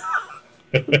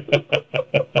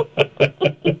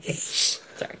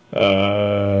 Sorry.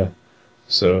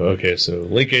 So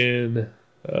Lincoln,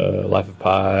 Life of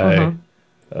Pi,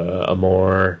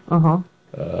 Amor,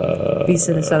 Beast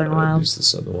of the Southern Wild,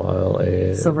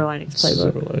 and Silver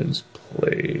Linings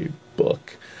Playbook.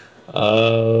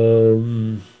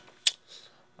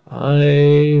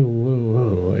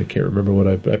 I can't remember what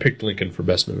I picked Lincoln for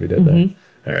best movie, didn't I?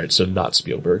 All right, so not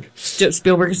Spielberg.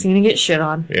 Spielberg is going to get shit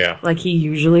on. Yeah. Like he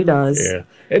usually does. Yeah.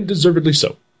 And deservedly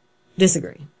so.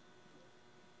 Disagree.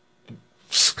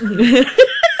 That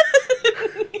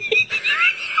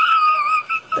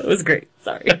was great.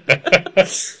 Sorry. I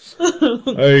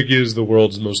think he is the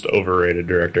world's most overrated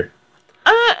director.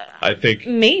 I think...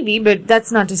 Maybe, but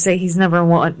that's not to say he's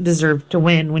never deserved to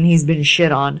win when he's been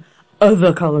shit on.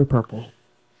 The Color Purple.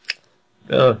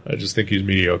 I just think he's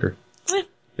mediocre. I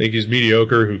think he's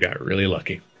mediocre who got really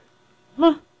lucky.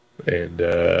 And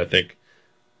I think...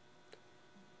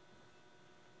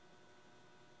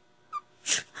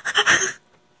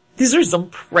 These are some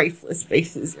priceless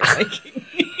faces you're making.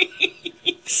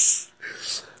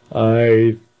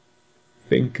 I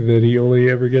think that he only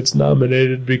ever gets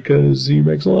nominated because he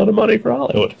makes a lot of money for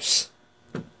Hollywood.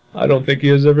 I don't think he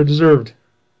has ever deserved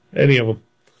any of them.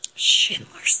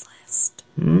 Schindler's List.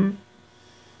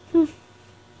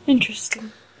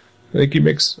 Interesting. I think he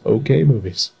makes okay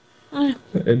movies.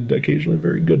 And occasionally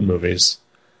very good movies.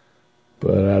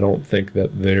 But I don't think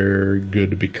that they're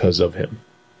good because of him.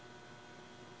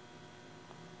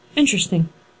 Interesting.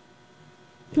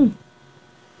 I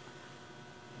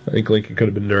think Lincoln could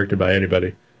have been directed by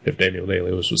anybody if Daniel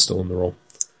Day-Lewis was still in the role.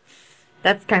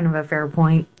 That's kind of a fair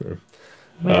point.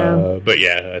 Yeah. But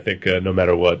yeah, I think no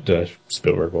matter what,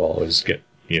 Spielberg will always get,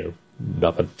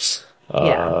 nothing.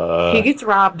 Yeah. He gets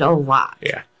robbed a lot.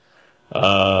 Yeah.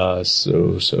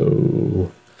 So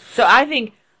I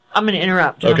think, I'm going to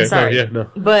interrupt. Okay, I'm sorry. No.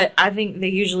 But I think they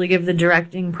usually give the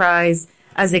directing prize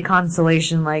as a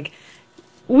consolation, like,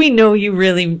 we know you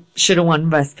really should have won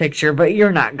Best Picture, but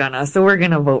you're not gonna, so we're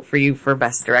gonna vote for you for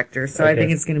Best Director. So okay. I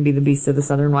think it's gonna be the Beast of the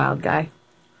Southern Wild guy.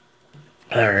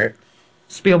 Alright.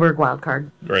 Spielberg wild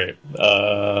card. Right.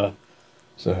 So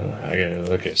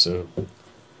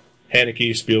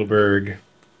Haneke, Spielberg,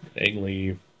 Ang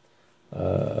Lee,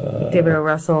 David O.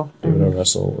 Russell. And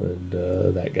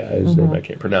that guy's name I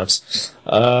can't pronounce.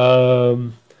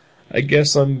 I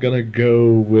guess I'm gonna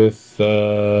go with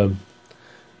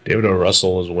David O.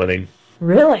 Russell is winning.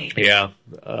 Really? Yeah.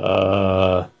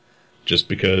 Just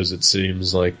because it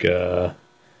seems like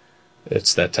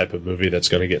it's that type of movie that's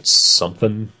going to get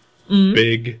something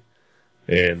big.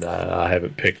 And I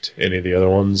haven't picked any of the other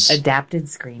ones. Adapted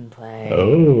screenplay.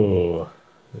 Oh.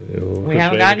 We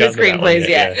haven't gotten to screenplays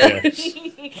yet.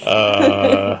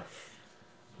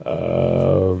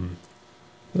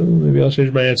 Maybe I'll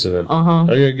change my answer then. I'm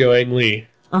going to go Ang Lee.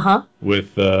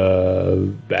 With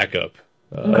backup.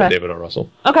 David O. Russell.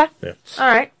 Okay. Yeah.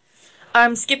 All right.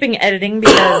 I'm skipping editing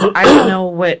because I don't know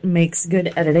what makes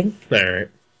good editing. All right.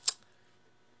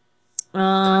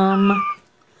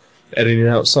 Editing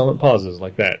out silent pauses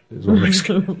like that is what makes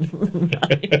good.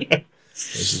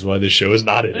 This is why this show is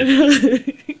not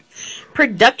edited.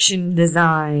 Production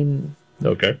design.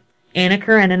 Okay. Anna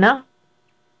Karenina.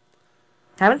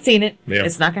 Haven't seen it. Yeah.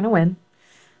 It's not going to win.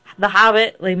 The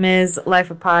Hobbit, Les Mis,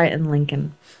 Life of Pi, and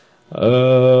Lincoln. I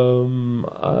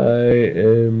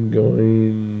am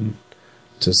going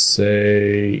to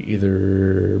say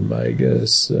either my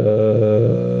guess,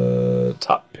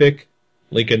 top pick,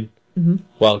 Lincoln,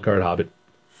 Wildcard Hobbit.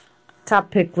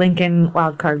 Top pick, Lincoln.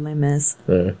 Wild card, Les Mis.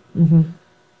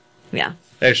 Yeah.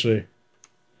 Actually,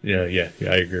 yeah,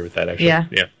 I agree with that, actually. Yeah.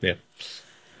 Yeah.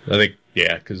 I think,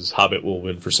 because Hobbit will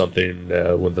win for something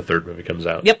when the third movie comes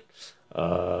out. Yep.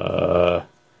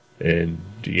 And,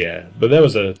 but that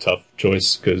was a tough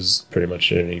choice, because pretty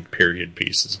much any period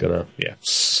piece is gonna,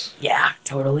 Yeah,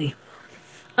 totally.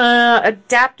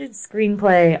 Adapted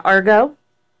screenplay, Argo,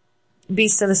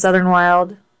 Beast of the Southern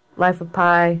Wild, Life of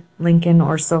Pi, Lincoln,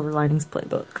 or Silver Linings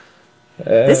Playbook.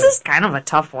 This is kind of a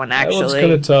tough one, actually. That one's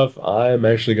kind of tough. I'm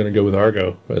actually going to go with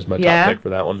Argo as my top pick for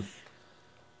that one.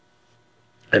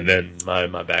 And then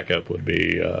my backup would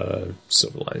be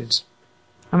Silver Linings.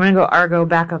 I'm going to go Argo,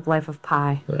 backup, Life of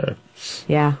Pi.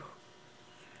 Yeah.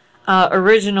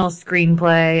 Original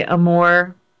screenplay,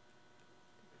 Amour,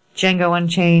 Django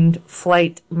Unchained,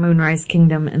 Flight, Moonrise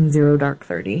Kingdom, and Zero Dark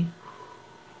 30.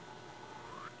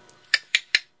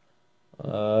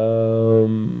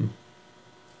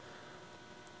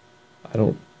 I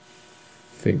don't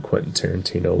think Quentin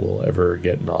Tarantino will ever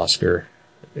get an Oscar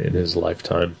in his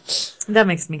lifetime. That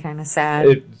makes me kind of sad.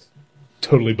 It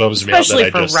totally bums me out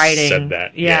that I just said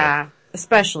that. Yeah.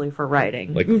 Especially for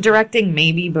writing. Like, directing,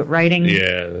 maybe, but writing...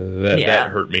 Yeah, that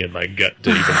hurt me in my gut to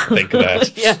even think of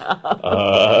that.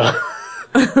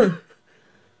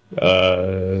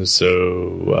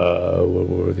 What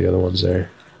were the other ones there?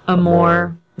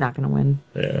 Amour, not gonna win.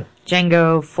 Yeah.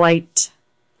 Django, Flight,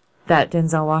 that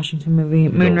Denzel Washington movie,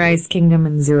 Moonrise Kingdom,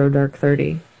 and Zero Dark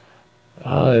 30.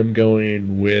 I'm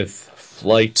going with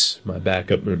Flight, my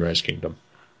backup, Moonrise Kingdom.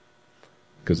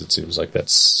 Because it seems like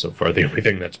that's so far the only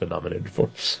thing that's been nominated for.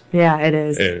 Yeah, it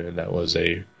is. And that was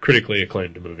a critically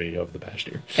acclaimed movie of the past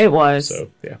year. It was.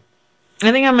 So, yeah.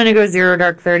 I think I'm going to go Zero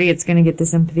Dark 30. It's going to get the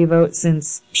sympathy vote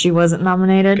since she wasn't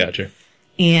nominated. Gotcha.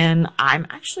 And I'm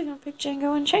actually going to pick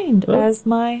Django Unchained as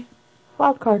my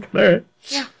wild card. All right.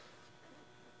 Yeah.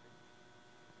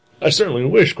 I certainly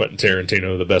wish Quentin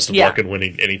Tarantino the best of luck in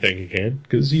winning anything he can,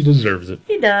 because he deserves it.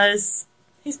 He does.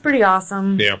 He's pretty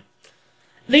awesome. Yeah.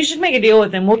 They should make a deal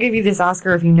with him. We'll give you this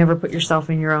Oscar if you never put yourself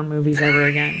in your own movies ever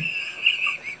again.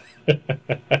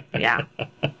 Yeah.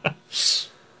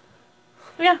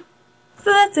 Yeah.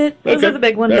 So that's it. Those are the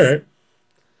big ones. All right.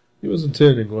 He wasn't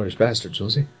in Inglourious Bastards,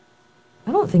 was he?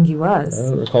 I don't think he was. I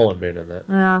don't recall him being in that.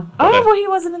 Yeah. Well, he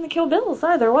wasn't in the Kill Bills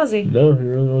either, was he? No, he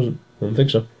really wasn't. I don't think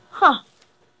so. Huh.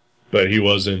 But he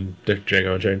was in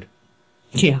Django Unchained?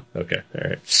 Yeah. Okay, all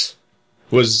right.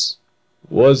 Was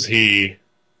he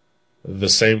the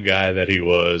same guy that he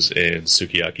was in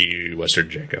Sukiyaki Western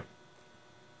Django?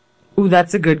 Ooh,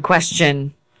 that's a good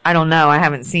question. I don't know. I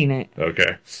haven't seen it.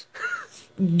 Okay.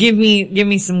 Give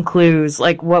me some clues.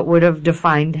 Like, what would have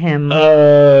defined him?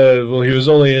 Well, he was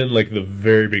only in, like, the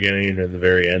very beginning and the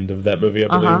very end of that movie, I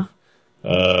believe.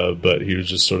 But he was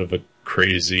just sort of a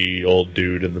crazy old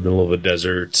dude in the middle of a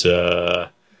desert,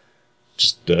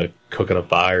 just cooking a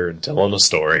fire and telling a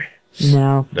story.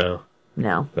 No. No?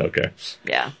 No. Okay.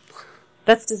 Yeah.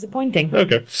 That's disappointing.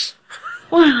 Okay.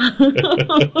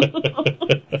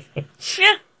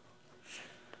 Yeah.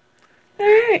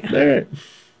 Alright.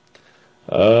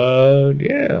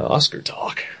 Yeah, Oscar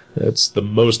talk. That's the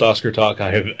most Oscar talk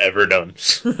I have ever done.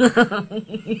 I'm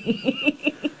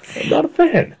not a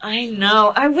fan. I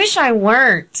know. I wish I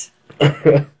weren't.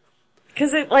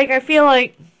 Because I feel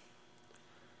like,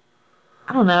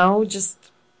 I don't know,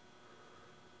 just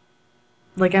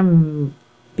like I'm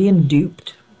being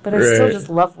duped. But I still just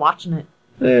love watching it.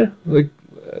 Yeah,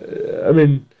 I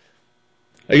mean,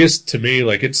 I guess to me,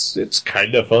 it's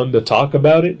kind of fun to talk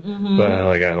about it, but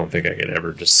I don't think I could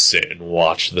ever just sit and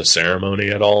watch the ceremony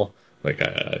at all.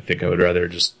 I think I would rather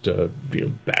just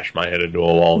bash my head into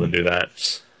a wall than do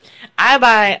that. I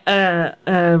buy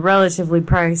a relatively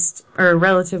priced, or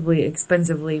relatively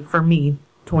expensively, for me,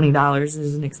 $20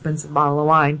 is an expensive bottle of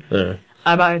wine.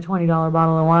 I buy a $20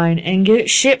 bottle of wine and get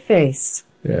shit-faced.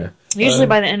 Yeah. Usually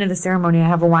by the end of the ceremony, I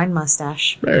have a wine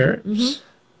mustache. All right.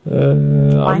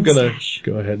 I'm going to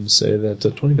go ahead and say that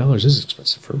 $20 is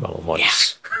expensive for a bottle of wine.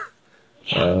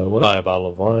 Yeah. When I buy a bottle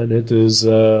of wine, it is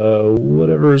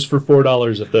whatever is for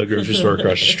 $4 at the grocery store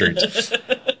across the street.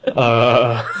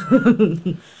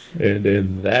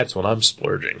 And that's when I'm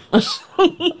splurging. Well,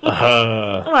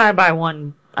 I buy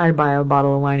a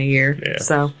bottle of wine a year. Yeah.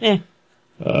 So,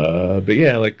 but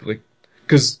yeah,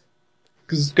 because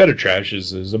Gutter Trash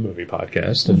is a movie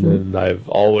podcast, and then I've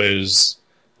always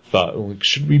thought,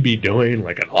 should we be doing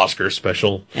an Oscar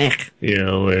special? And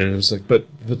it's but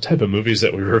the type of movies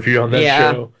that we review on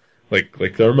that show,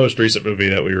 our most recent movie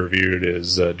that we reviewed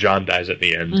is John Dies at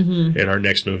the End, and our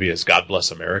next movie is God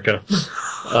Bless America.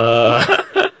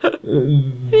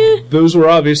 Those were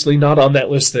obviously not on that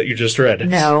list that you just read.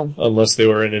 No. Unless they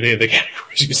were in any of the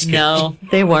categories you skipped. No,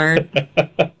 they weren't.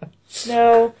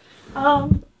 No.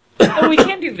 But we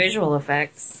can't do visual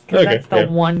effects. Because that's the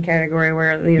one category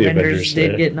where the Avengers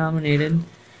did get nominated.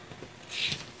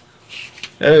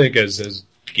 I think as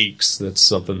geeks, that's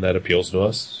something that appeals to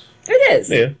us. It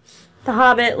is. Yeah. The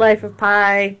Hobbit, Life of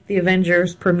Pi, The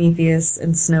Avengers, Prometheus,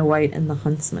 and Snow White and the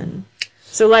Huntsman.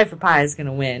 So Life of Pi is going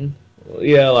to win.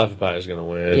 Yeah, Life of Pi is going to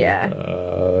win. Yeah.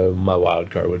 My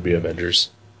wild card would be Avengers.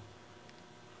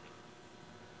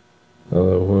 What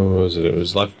was it? It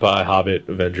was Life of Pi, Hobbit,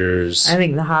 Avengers. I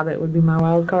think The Hobbit would be my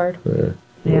wild card.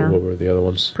 Yeah. What were the other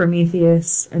ones?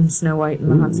 Prometheus and Snow White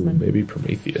and the Huntsman. Maybe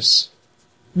Prometheus.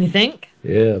 You think?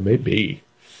 Yeah, maybe.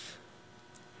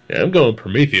 Yeah, I'm going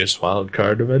Prometheus, wild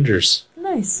card, Avengers.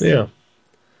 Nice. Yeah.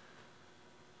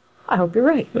 I hope you're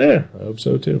right. Yeah, I hope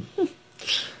so too.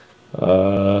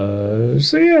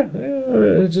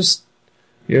 Just,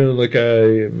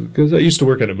 because I used to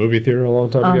work at a movie theater a long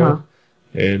time ago,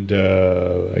 and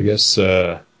I guess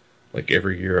like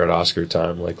every year at Oscar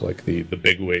time, like the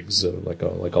big wigs, like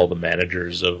all the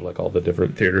managers of like all the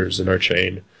different theaters in our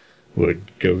chain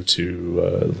would go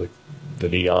to like the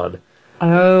Neon.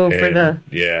 Oh, and, for the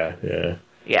yeah. And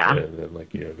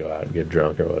then go out and get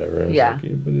drunk or whatever. Yeah.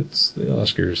 But it's the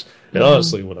Oscars. And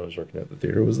honestly, when I was working at the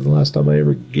theater, it was the last time I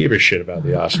ever gave a shit about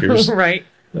the Oscars. Right.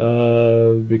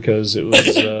 Because it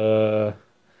was the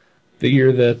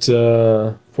year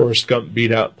that Forrest Gump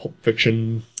beat out Pulp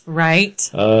Fiction. Right.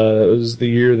 It was the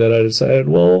year that I decided,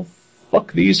 well,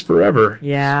 fuck these forever.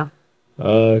 Yeah.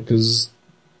 Because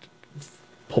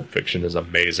Pulp Fiction is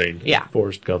amazing. Yeah.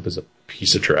 Forrest Gump is a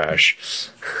piece of trash.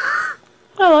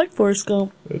 I like Forrest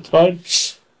Gump. It's fine.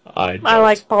 I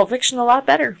like Pulp Fiction a lot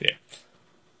better. Yeah.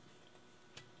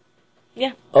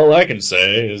 Yeah. All I can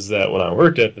say is that when I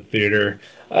worked at the theater,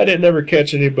 I didn't ever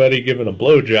catch anybody giving a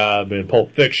blowjob in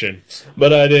Pulp Fiction,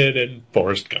 but I did in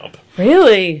Forrest Gump.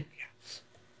 Really?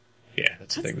 Yeah,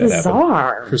 that's the thing that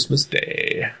bizarre. Happened Christmas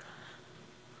Day.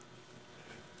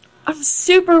 I'm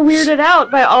super weirded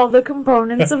out by all the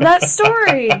components of that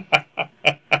story.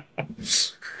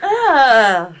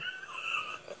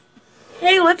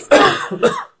 Hey, let's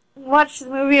go watch the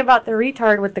movie about the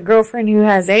retard with the girlfriend who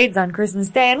has AIDS on Christmas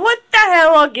Day, and what the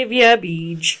hell, I'll give you a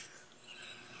beach.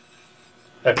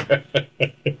 Is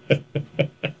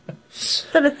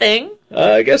that a thing?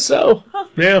 I guess so. Huh.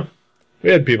 Yeah.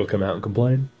 We had people come out and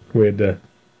complain. We had to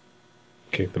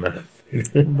kick them out of the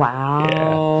theater.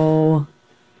 Wow.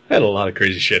 Yeah. Had a lot of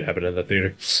crazy shit happen at the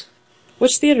theater.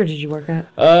 Which theater did you work at?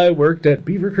 I worked at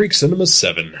Beaver Creek Cinema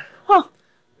 7. Huh.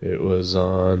 It was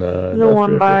on the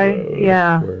one by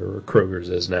Road, where Kroger's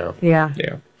is now. Yeah.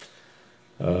 Yeah.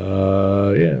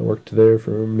 I worked there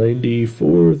from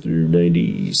 94 through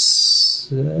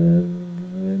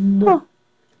 97. Huh.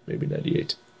 Maybe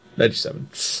 98. 97.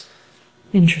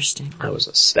 Interesting. I was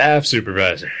a staff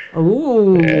supervisor.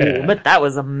 Ooh, but that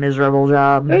was a miserable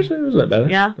job. Actually, it wasn't that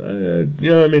bad. Yeah?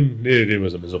 It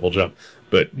was a miserable job.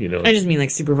 But, I just mean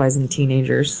like supervising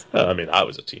teenagers. I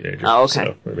was a teenager. Oh,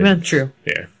 okay. So, true.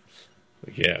 Yeah.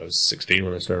 I was 16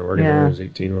 when I started working there. I was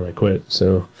 18 when I quit.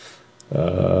 So,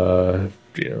 it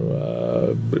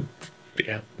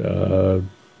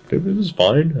was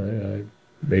fine. I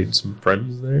made some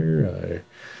friends there.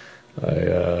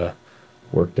 I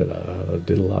worked at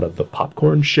did a lot of the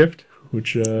popcorn shift,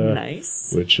 which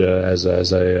nice. Which as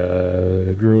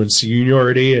I grew in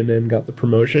seniority and then got the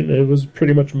promotion, it was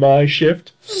pretty much my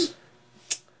shift.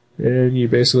 And you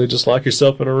basically just lock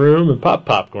yourself in a room and pop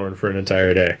popcorn for an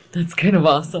entire day. That's kind of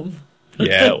awesome.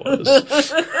 Yeah, it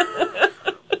was.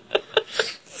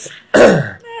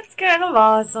 That's kind of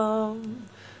awesome.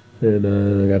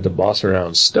 And I got to boss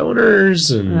around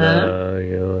stoners, and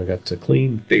I got to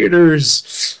clean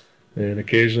theaters. And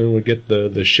occasionally we'd get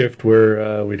the shift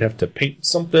where we'd have to paint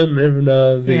something in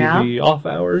the off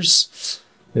hours.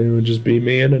 And it would just be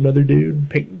me and another dude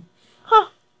painting. Huh.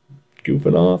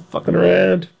 Goofing off, fucking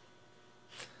around.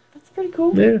 That's pretty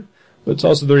cool. Yeah. But it's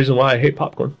also the reason why I hate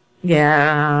popcorn.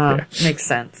 Yeah. Makes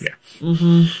sense. Yeah.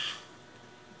 Mm-hmm.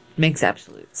 Makes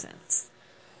absolute sense.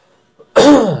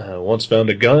 I once found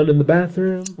a gun in the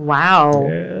bathroom. Wow.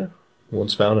 Yeah.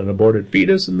 Once found an aborted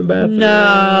fetus in the bathroom.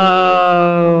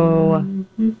 No.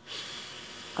 Mm-hmm.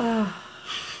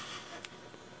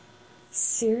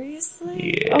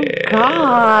 Seriously? Yeah. Oh,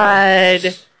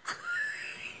 God.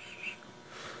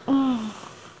 Oh,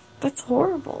 that's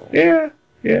horrible. Yeah.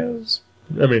 Yeah.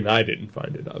 I didn't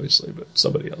find it, obviously, but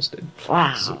somebody else did.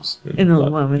 Wow. In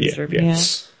the women's room, yeah.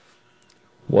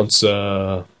 Once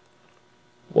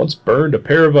burned a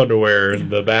pair of underwear in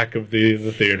the back of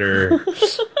the theater.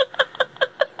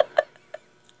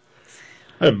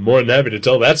 I'm more than happy to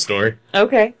tell that story.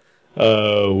 Okay.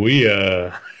 We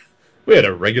had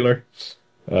a regular,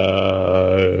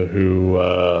 who,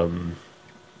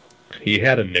 he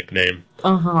had a nickname.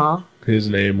 Uh-huh. His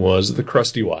name was the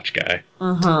Krusty Watch Guy.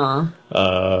 Uh-huh.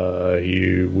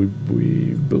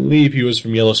 We believe he was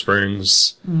from Yellow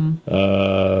Springs.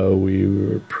 We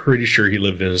were pretty sure he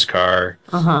lived in his car.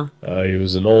 Uh-huh. He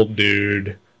was an old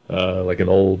dude, like an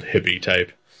old hippie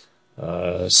type.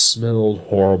 Smelled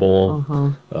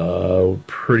horrible.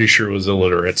 Pretty sure was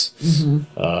illiterate.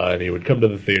 And he would come to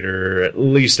the theater at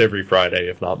least every Friday,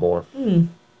 if not more.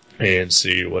 And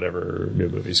see whatever new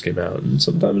movies came out. And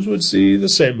sometimes would see the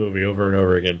same movie over and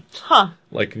over again. Huh.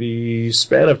 Like the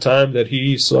span of time that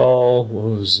he saw, what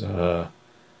was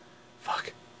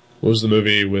the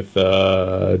movie with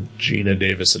Gina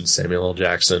Davis and Samuel L.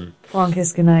 Jackson? Long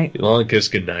Kiss Goodnight. Long Kiss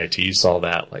Goodnight. He saw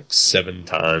that like 7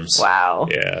 times. Wow.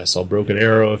 Yeah, I saw Broken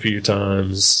Arrow a few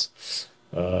times.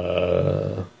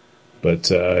 But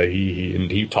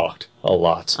he talked a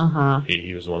lot.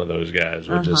 He was one of those guys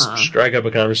who would just strike up a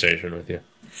conversation with you.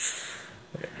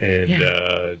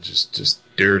 And just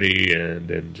dirty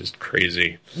and just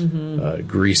crazy,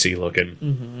 greasy looking.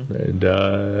 And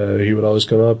he would always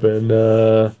come up and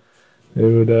he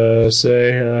would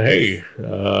say, hey,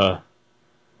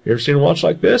 you ever seen a watch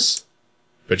like this?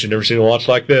 Bet you never seen a watch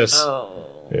like this.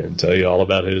 Oh. And tell you all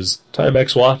about his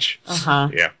Timex watch.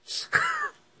 Yeah.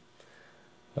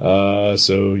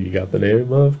 So you got the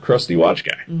name of Krusty Watch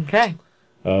Guy. Okay.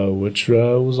 Which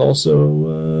was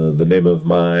also the name of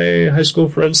my high school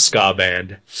friend's ska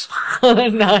band.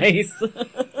 Nice.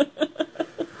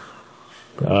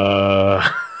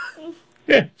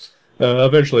 Yeah.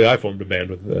 Eventually I formed a band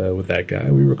with that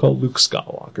guy. We were called Luke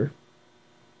Skywalker.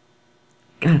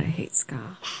 God, I hate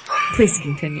ska. Please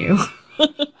continue.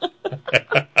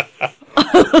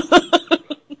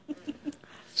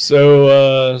 So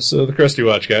the Krusty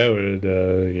Watch Guy would,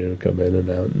 come in and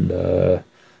out, and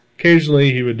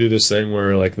occasionally he would do this thing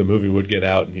where, like, the movie would get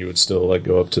out and he would still, like,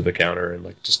 go up to the counter and,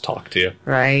 like, just talk to you.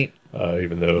 Right.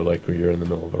 Even though, like, you're in the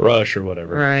middle of a rush or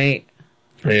whatever. Right.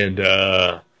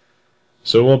 And,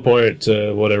 so at one point,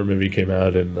 whatever movie came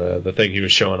out, and the thing he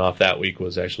was showing off that week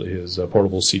was actually his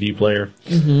portable CD player.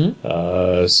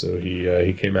 So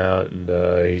he came out, and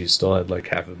he still had like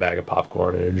half a bag of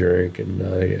popcorn and a drink, and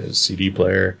he had a CD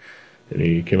player. And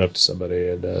he came up to somebody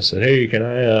and said, "Hey, can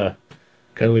I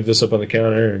leave this up on the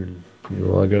counter, and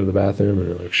while I go to the bathroom?" And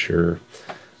they're like, "Sure."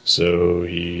 So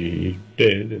he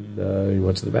did, and he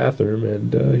went to the bathroom,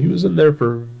 and he was in there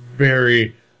for a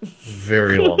very,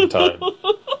 very long time.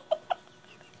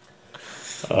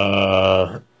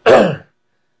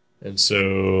 And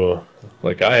so,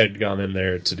 like, I had gone in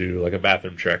there to do, like, a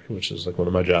bathroom check, which is, like, one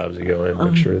of my jobs. You go in,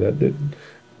 make sure that it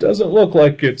doesn't look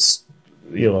like it's,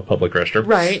 a public restroom.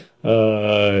 Right.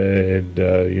 And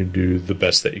you do the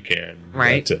best that you can.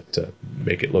 Right. To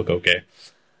make it look okay.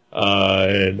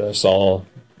 And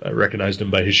I recognized him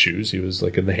by his shoes. He was,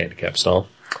 like, in the handicap stall.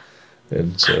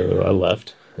 And so I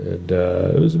left. And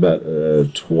it was about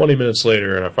 20 minutes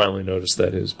later, and I finally noticed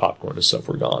that his popcorn and stuff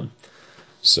were gone.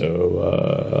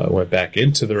 So I went back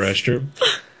into the restroom,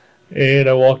 and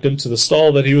I walked into the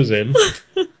stall that he was in,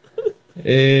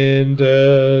 and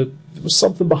there was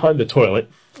something behind the toilet.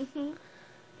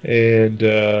 And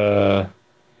I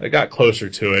got closer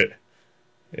to it,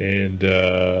 and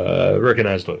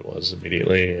recognized what it was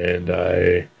immediately, and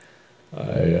I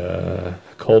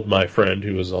called my friend,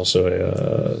 who was also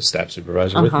a staff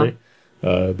supervisor with me,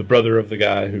 the brother of the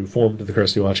guy who formed the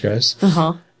Krusty Watch Guys.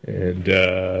 And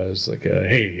I was like,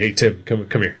 hey, Tim, come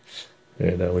here.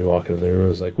 And we walk in the room, and I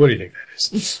was like, "What do you think that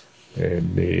is?"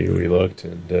 And we looked,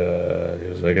 and he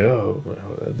was like, "Oh,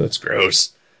 that's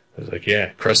gross." I was like,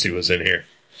 "Yeah, Krusty was in here."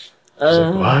 I was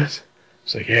like, "What?"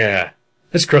 It's like, "Yeah,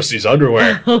 that's Krusty's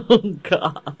underwear." Oh,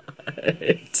 God.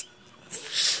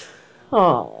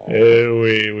 Oh. And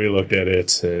we looked at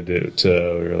it, and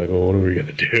we were like, "Well, what are we going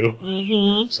to do?"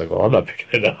 It's like, "Well, I'm not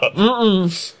picking it up."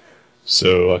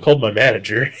 So I called my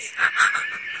manager.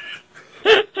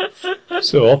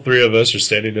 So all three of us are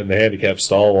standing in the handicap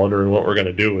stall wondering what we're going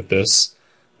to do with this.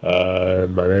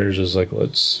 And my manager's just like,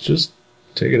 "Let's just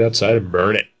take it outside and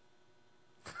burn it."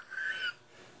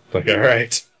 Like, all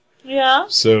right. Yeah.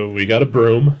 So we got a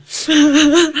broom,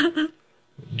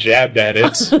 jabbed at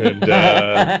it, and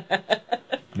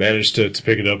managed to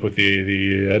pick it up with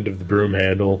the end of the broom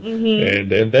handle,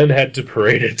 and then had to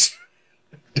parade it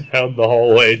down the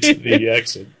hallway to the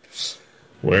exit,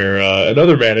 where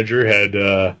another manager had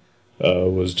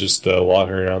was just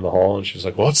walking around the hall, and she was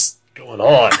like, "What's going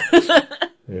on?"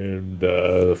 And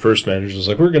the first manager was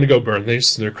like, "We're going to go burn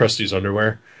these. They're Krusty's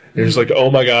underwear." And he was like,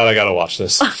 "Oh my God, I got to watch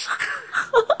this."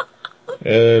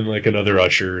 And, like, another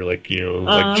usher, like, you know,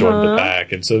 like, joined the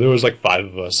pack. And so there was, like, 5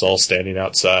 of us all standing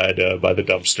outside by the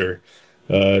dumpster,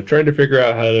 trying to figure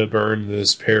out how to burn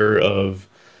this pair of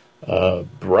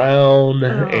brown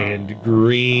and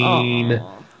green,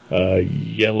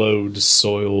 yellowed,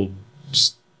 soiled,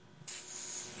 just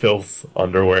filth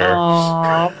underwear.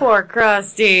 Oh, poor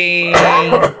Krusty.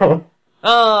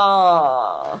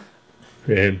 Oh.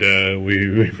 And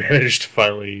we managed to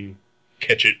finally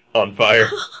catch it on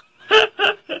fire.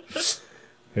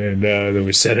 And then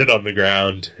we set it on the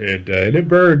ground, and it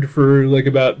burned for like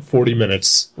about 40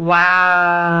 minutes.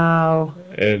 Wow.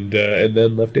 And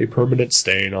then left a permanent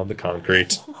stain on the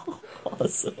concrete.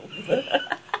 Awesome.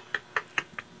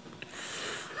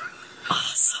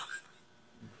 Awesome.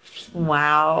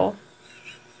 Wow.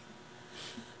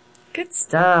 Good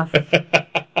stuff.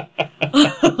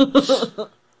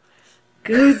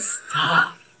 Good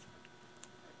stuff.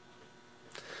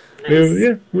 Nice.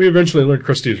 Yeah, we eventually learned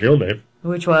Krusty's real name.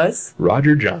 Which was?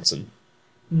 Roger Johnson.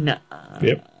 No.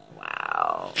 Yep.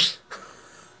 Wow.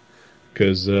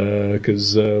 Because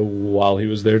while he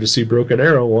was there to see Broken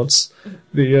Arrow once,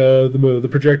 the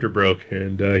projector broke,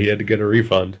 and he had to get a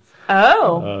refund.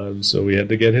 Oh. So we had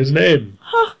to get his name.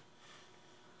 Huh.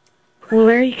 Well,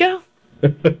 there you go.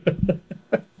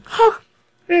 Huh.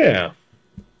 Yeah.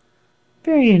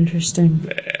 Very interesting.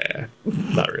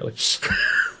 Not really.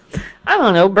 I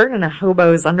don't know, burning a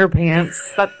hobo's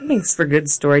underpants, that makes for good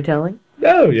storytelling.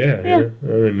 Oh, yeah. I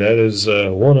mean, that is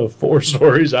one of 4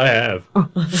 stories I have.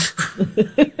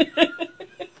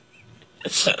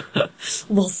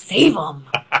 We'll save them.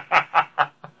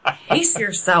 Pace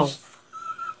yourself.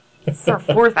 It's our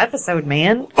 4th episode,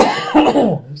 man.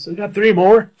 So we got 3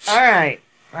 more. All right.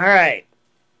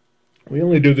 We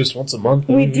only do this once a month.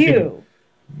 We do.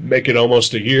 Make it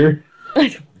almost a year.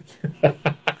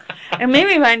 And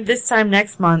maybe by this time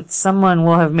next month, someone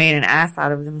will have made an ass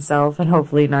out of themselves, and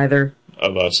hopefully neither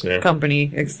of us, yeah.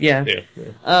 Company, yeah.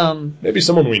 Maybe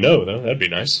someone we know, though. That'd be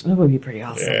nice. That would be pretty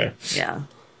awesome. Yeah.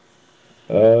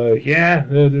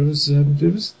 It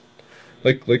was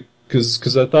like,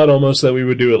 because I thought almost that we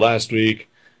would do it last week,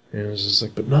 and it was just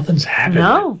like, but nothing's happened.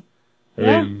 No.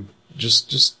 I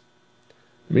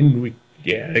mean,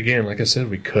 again, like I said,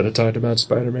 we could have talked about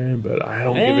Spider-Man, but I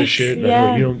don't give a shit, and I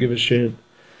know you don't give a shit.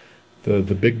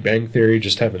 The Big Bang Theory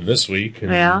just happened this week,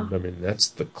 and I mean, that's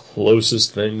the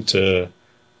closest thing to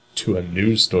a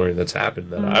news story that's happened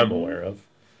that I'm aware of,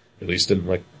 at least in,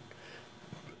 like,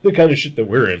 the kind of shit that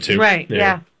we're into. Right,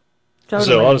 yeah. Totally.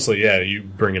 So, honestly, you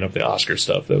bringing up the Oscar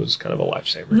stuff, that was kind of a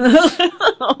lifesaver.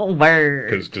 Oh,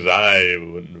 word. Because I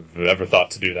wouldn't have ever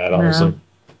thought to do that, honestly. No.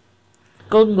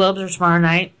 Golden Globes are tomorrow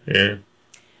night. Yeah.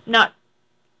 Not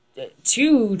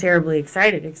too terribly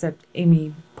excited, except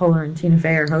Amy Poehler and Tina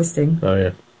Fey are hosting. Oh,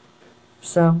 yeah.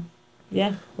 So,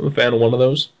 yeah. I'm a fan of one of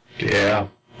those. Yeah.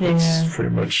 Yeah. That's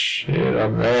pretty much it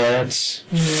on that.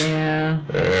 Yeah.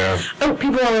 Yeah. Oh,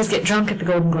 people always get drunk at the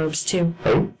Golden Globes, too.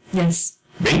 Oh? Yes.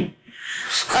 Me?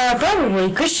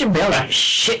 Probably. Christian Bale got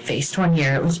shit-faced one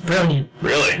year. It was brilliant.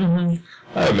 Really?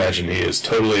 Mm-hmm. I imagine he is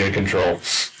totally in control.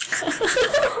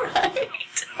 Right.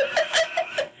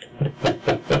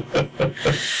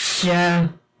 Yeah.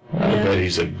 I bet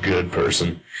he's a good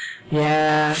person.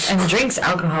 Yeah. And drinks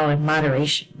alcohol in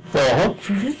moderation. Uh-huh.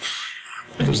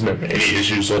 Doesn't have any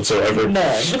issues whatsoever.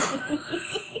 None.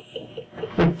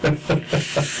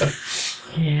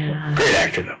 Yeah. Great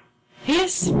actor, though.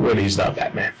 Yes. When he's not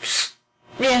Batman.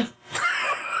 Yeah.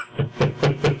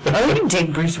 Oh, you can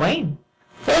take Bruce Wayne.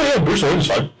 Oh, yeah, Bruce Wayne's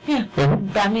fine. Yeah.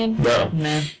 Batman? No.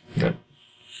 No. No.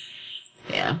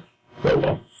 Yeah. Oh,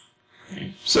 well.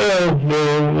 So,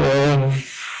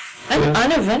 An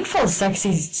uneventful,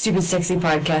 sexy, stupid, sexy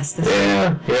podcast this week.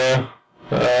 Yeah.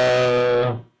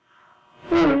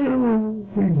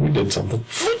 We did something.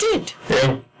 We did.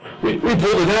 Yeah. We pulled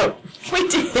it out. We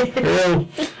did. Yeah.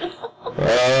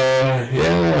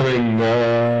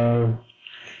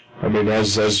 I mean,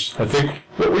 as I think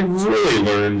what we really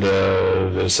learned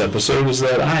this episode is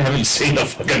that I haven't seen a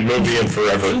fucking movie in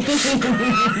forever.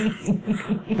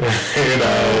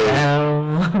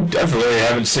 Definitely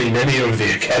haven't seen any of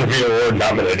the Academy Award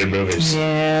nominated movies.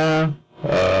 Yeah.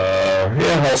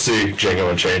 I'll see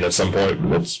Django Unchained at some point.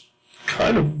 That's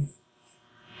kind of.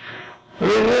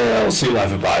 I'll see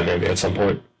Life of Pi maybe at some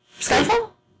point. Skyfall?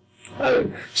 I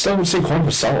still haven't seen Quantum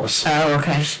of Solace. Oh,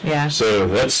 okay. Yeah. So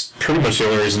that's pretty much the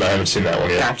only reason I haven't seen that one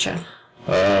yet. Gotcha.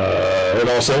 And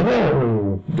also,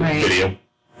 right. Video.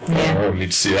 Yeah. I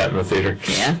need to see that in the theater.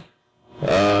 Yeah.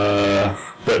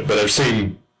 But I've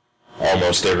seen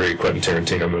almost every Quentin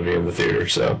Tarantino movie in the theater,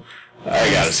 so I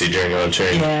gotta see Django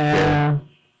Unchained. Yeah.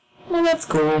 Well, that's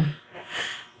cool.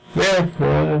 Yeah,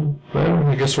 well,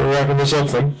 I guess we're wrapping this up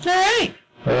then. Alright.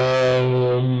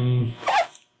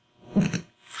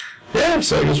 Yeah,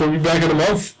 so I guess we'll be back in a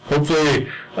month. Hopefully,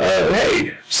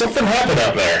 hey, something happened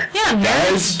out there. Yeah,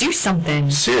 guys, do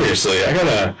something. Seriously,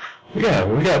 we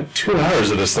got 2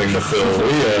 hours of this thing to fill.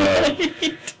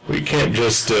 We can't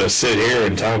just sit here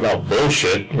and talk about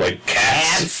bullshit like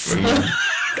cats and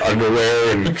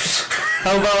underwear and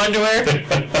hobo underwear.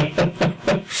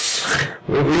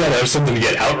 We gotta have something to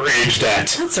get outraged at.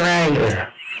 That's right.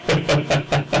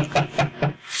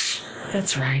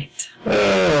 That's right.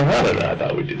 I don't know. I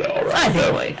thought we did all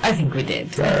right. I think we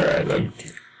did. All right then.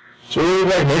 So we'll be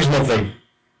back next month then.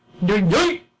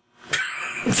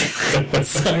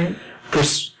 Sorry. Of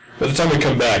course, by the time we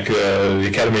come back, the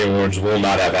Academy Awards will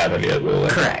not have happened yet, will they?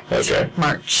 Correct. Okay.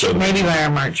 March. So maybe by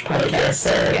our March podcast.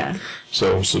 Okay. All right. Yeah.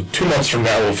 So 2 months from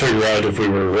now, we'll figure out if we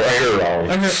were right or wrong.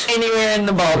 Anywhere in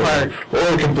the ballpark.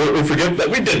 Or completely forget that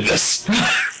we did this.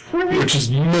 Which is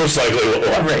most likely what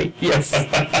will happen. Right, yes.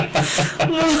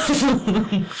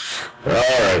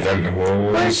 Alright then,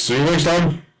 we'll see you next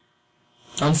time.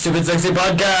 On Stupid Sexy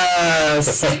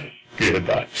Podcast.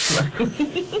 Goodbye.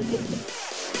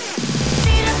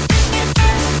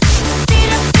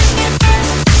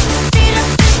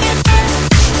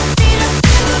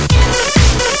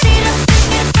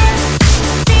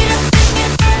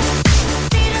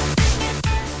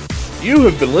 You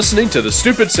have been listening to the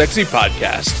Stupid Sexy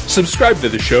Podcast. Subscribe to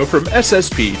the show from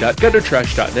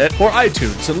ssp.guttertrash.net or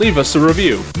iTunes and leave us a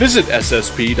review. Visit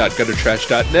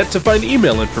ssp.guttertrash.net to find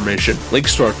email information,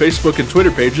 links to our Facebook and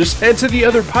Twitter pages, and to the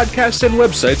other podcasts and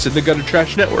websites in the Gutter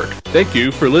Trash Network. Thank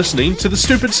you for listening to the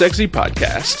Stupid Sexy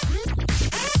Podcast.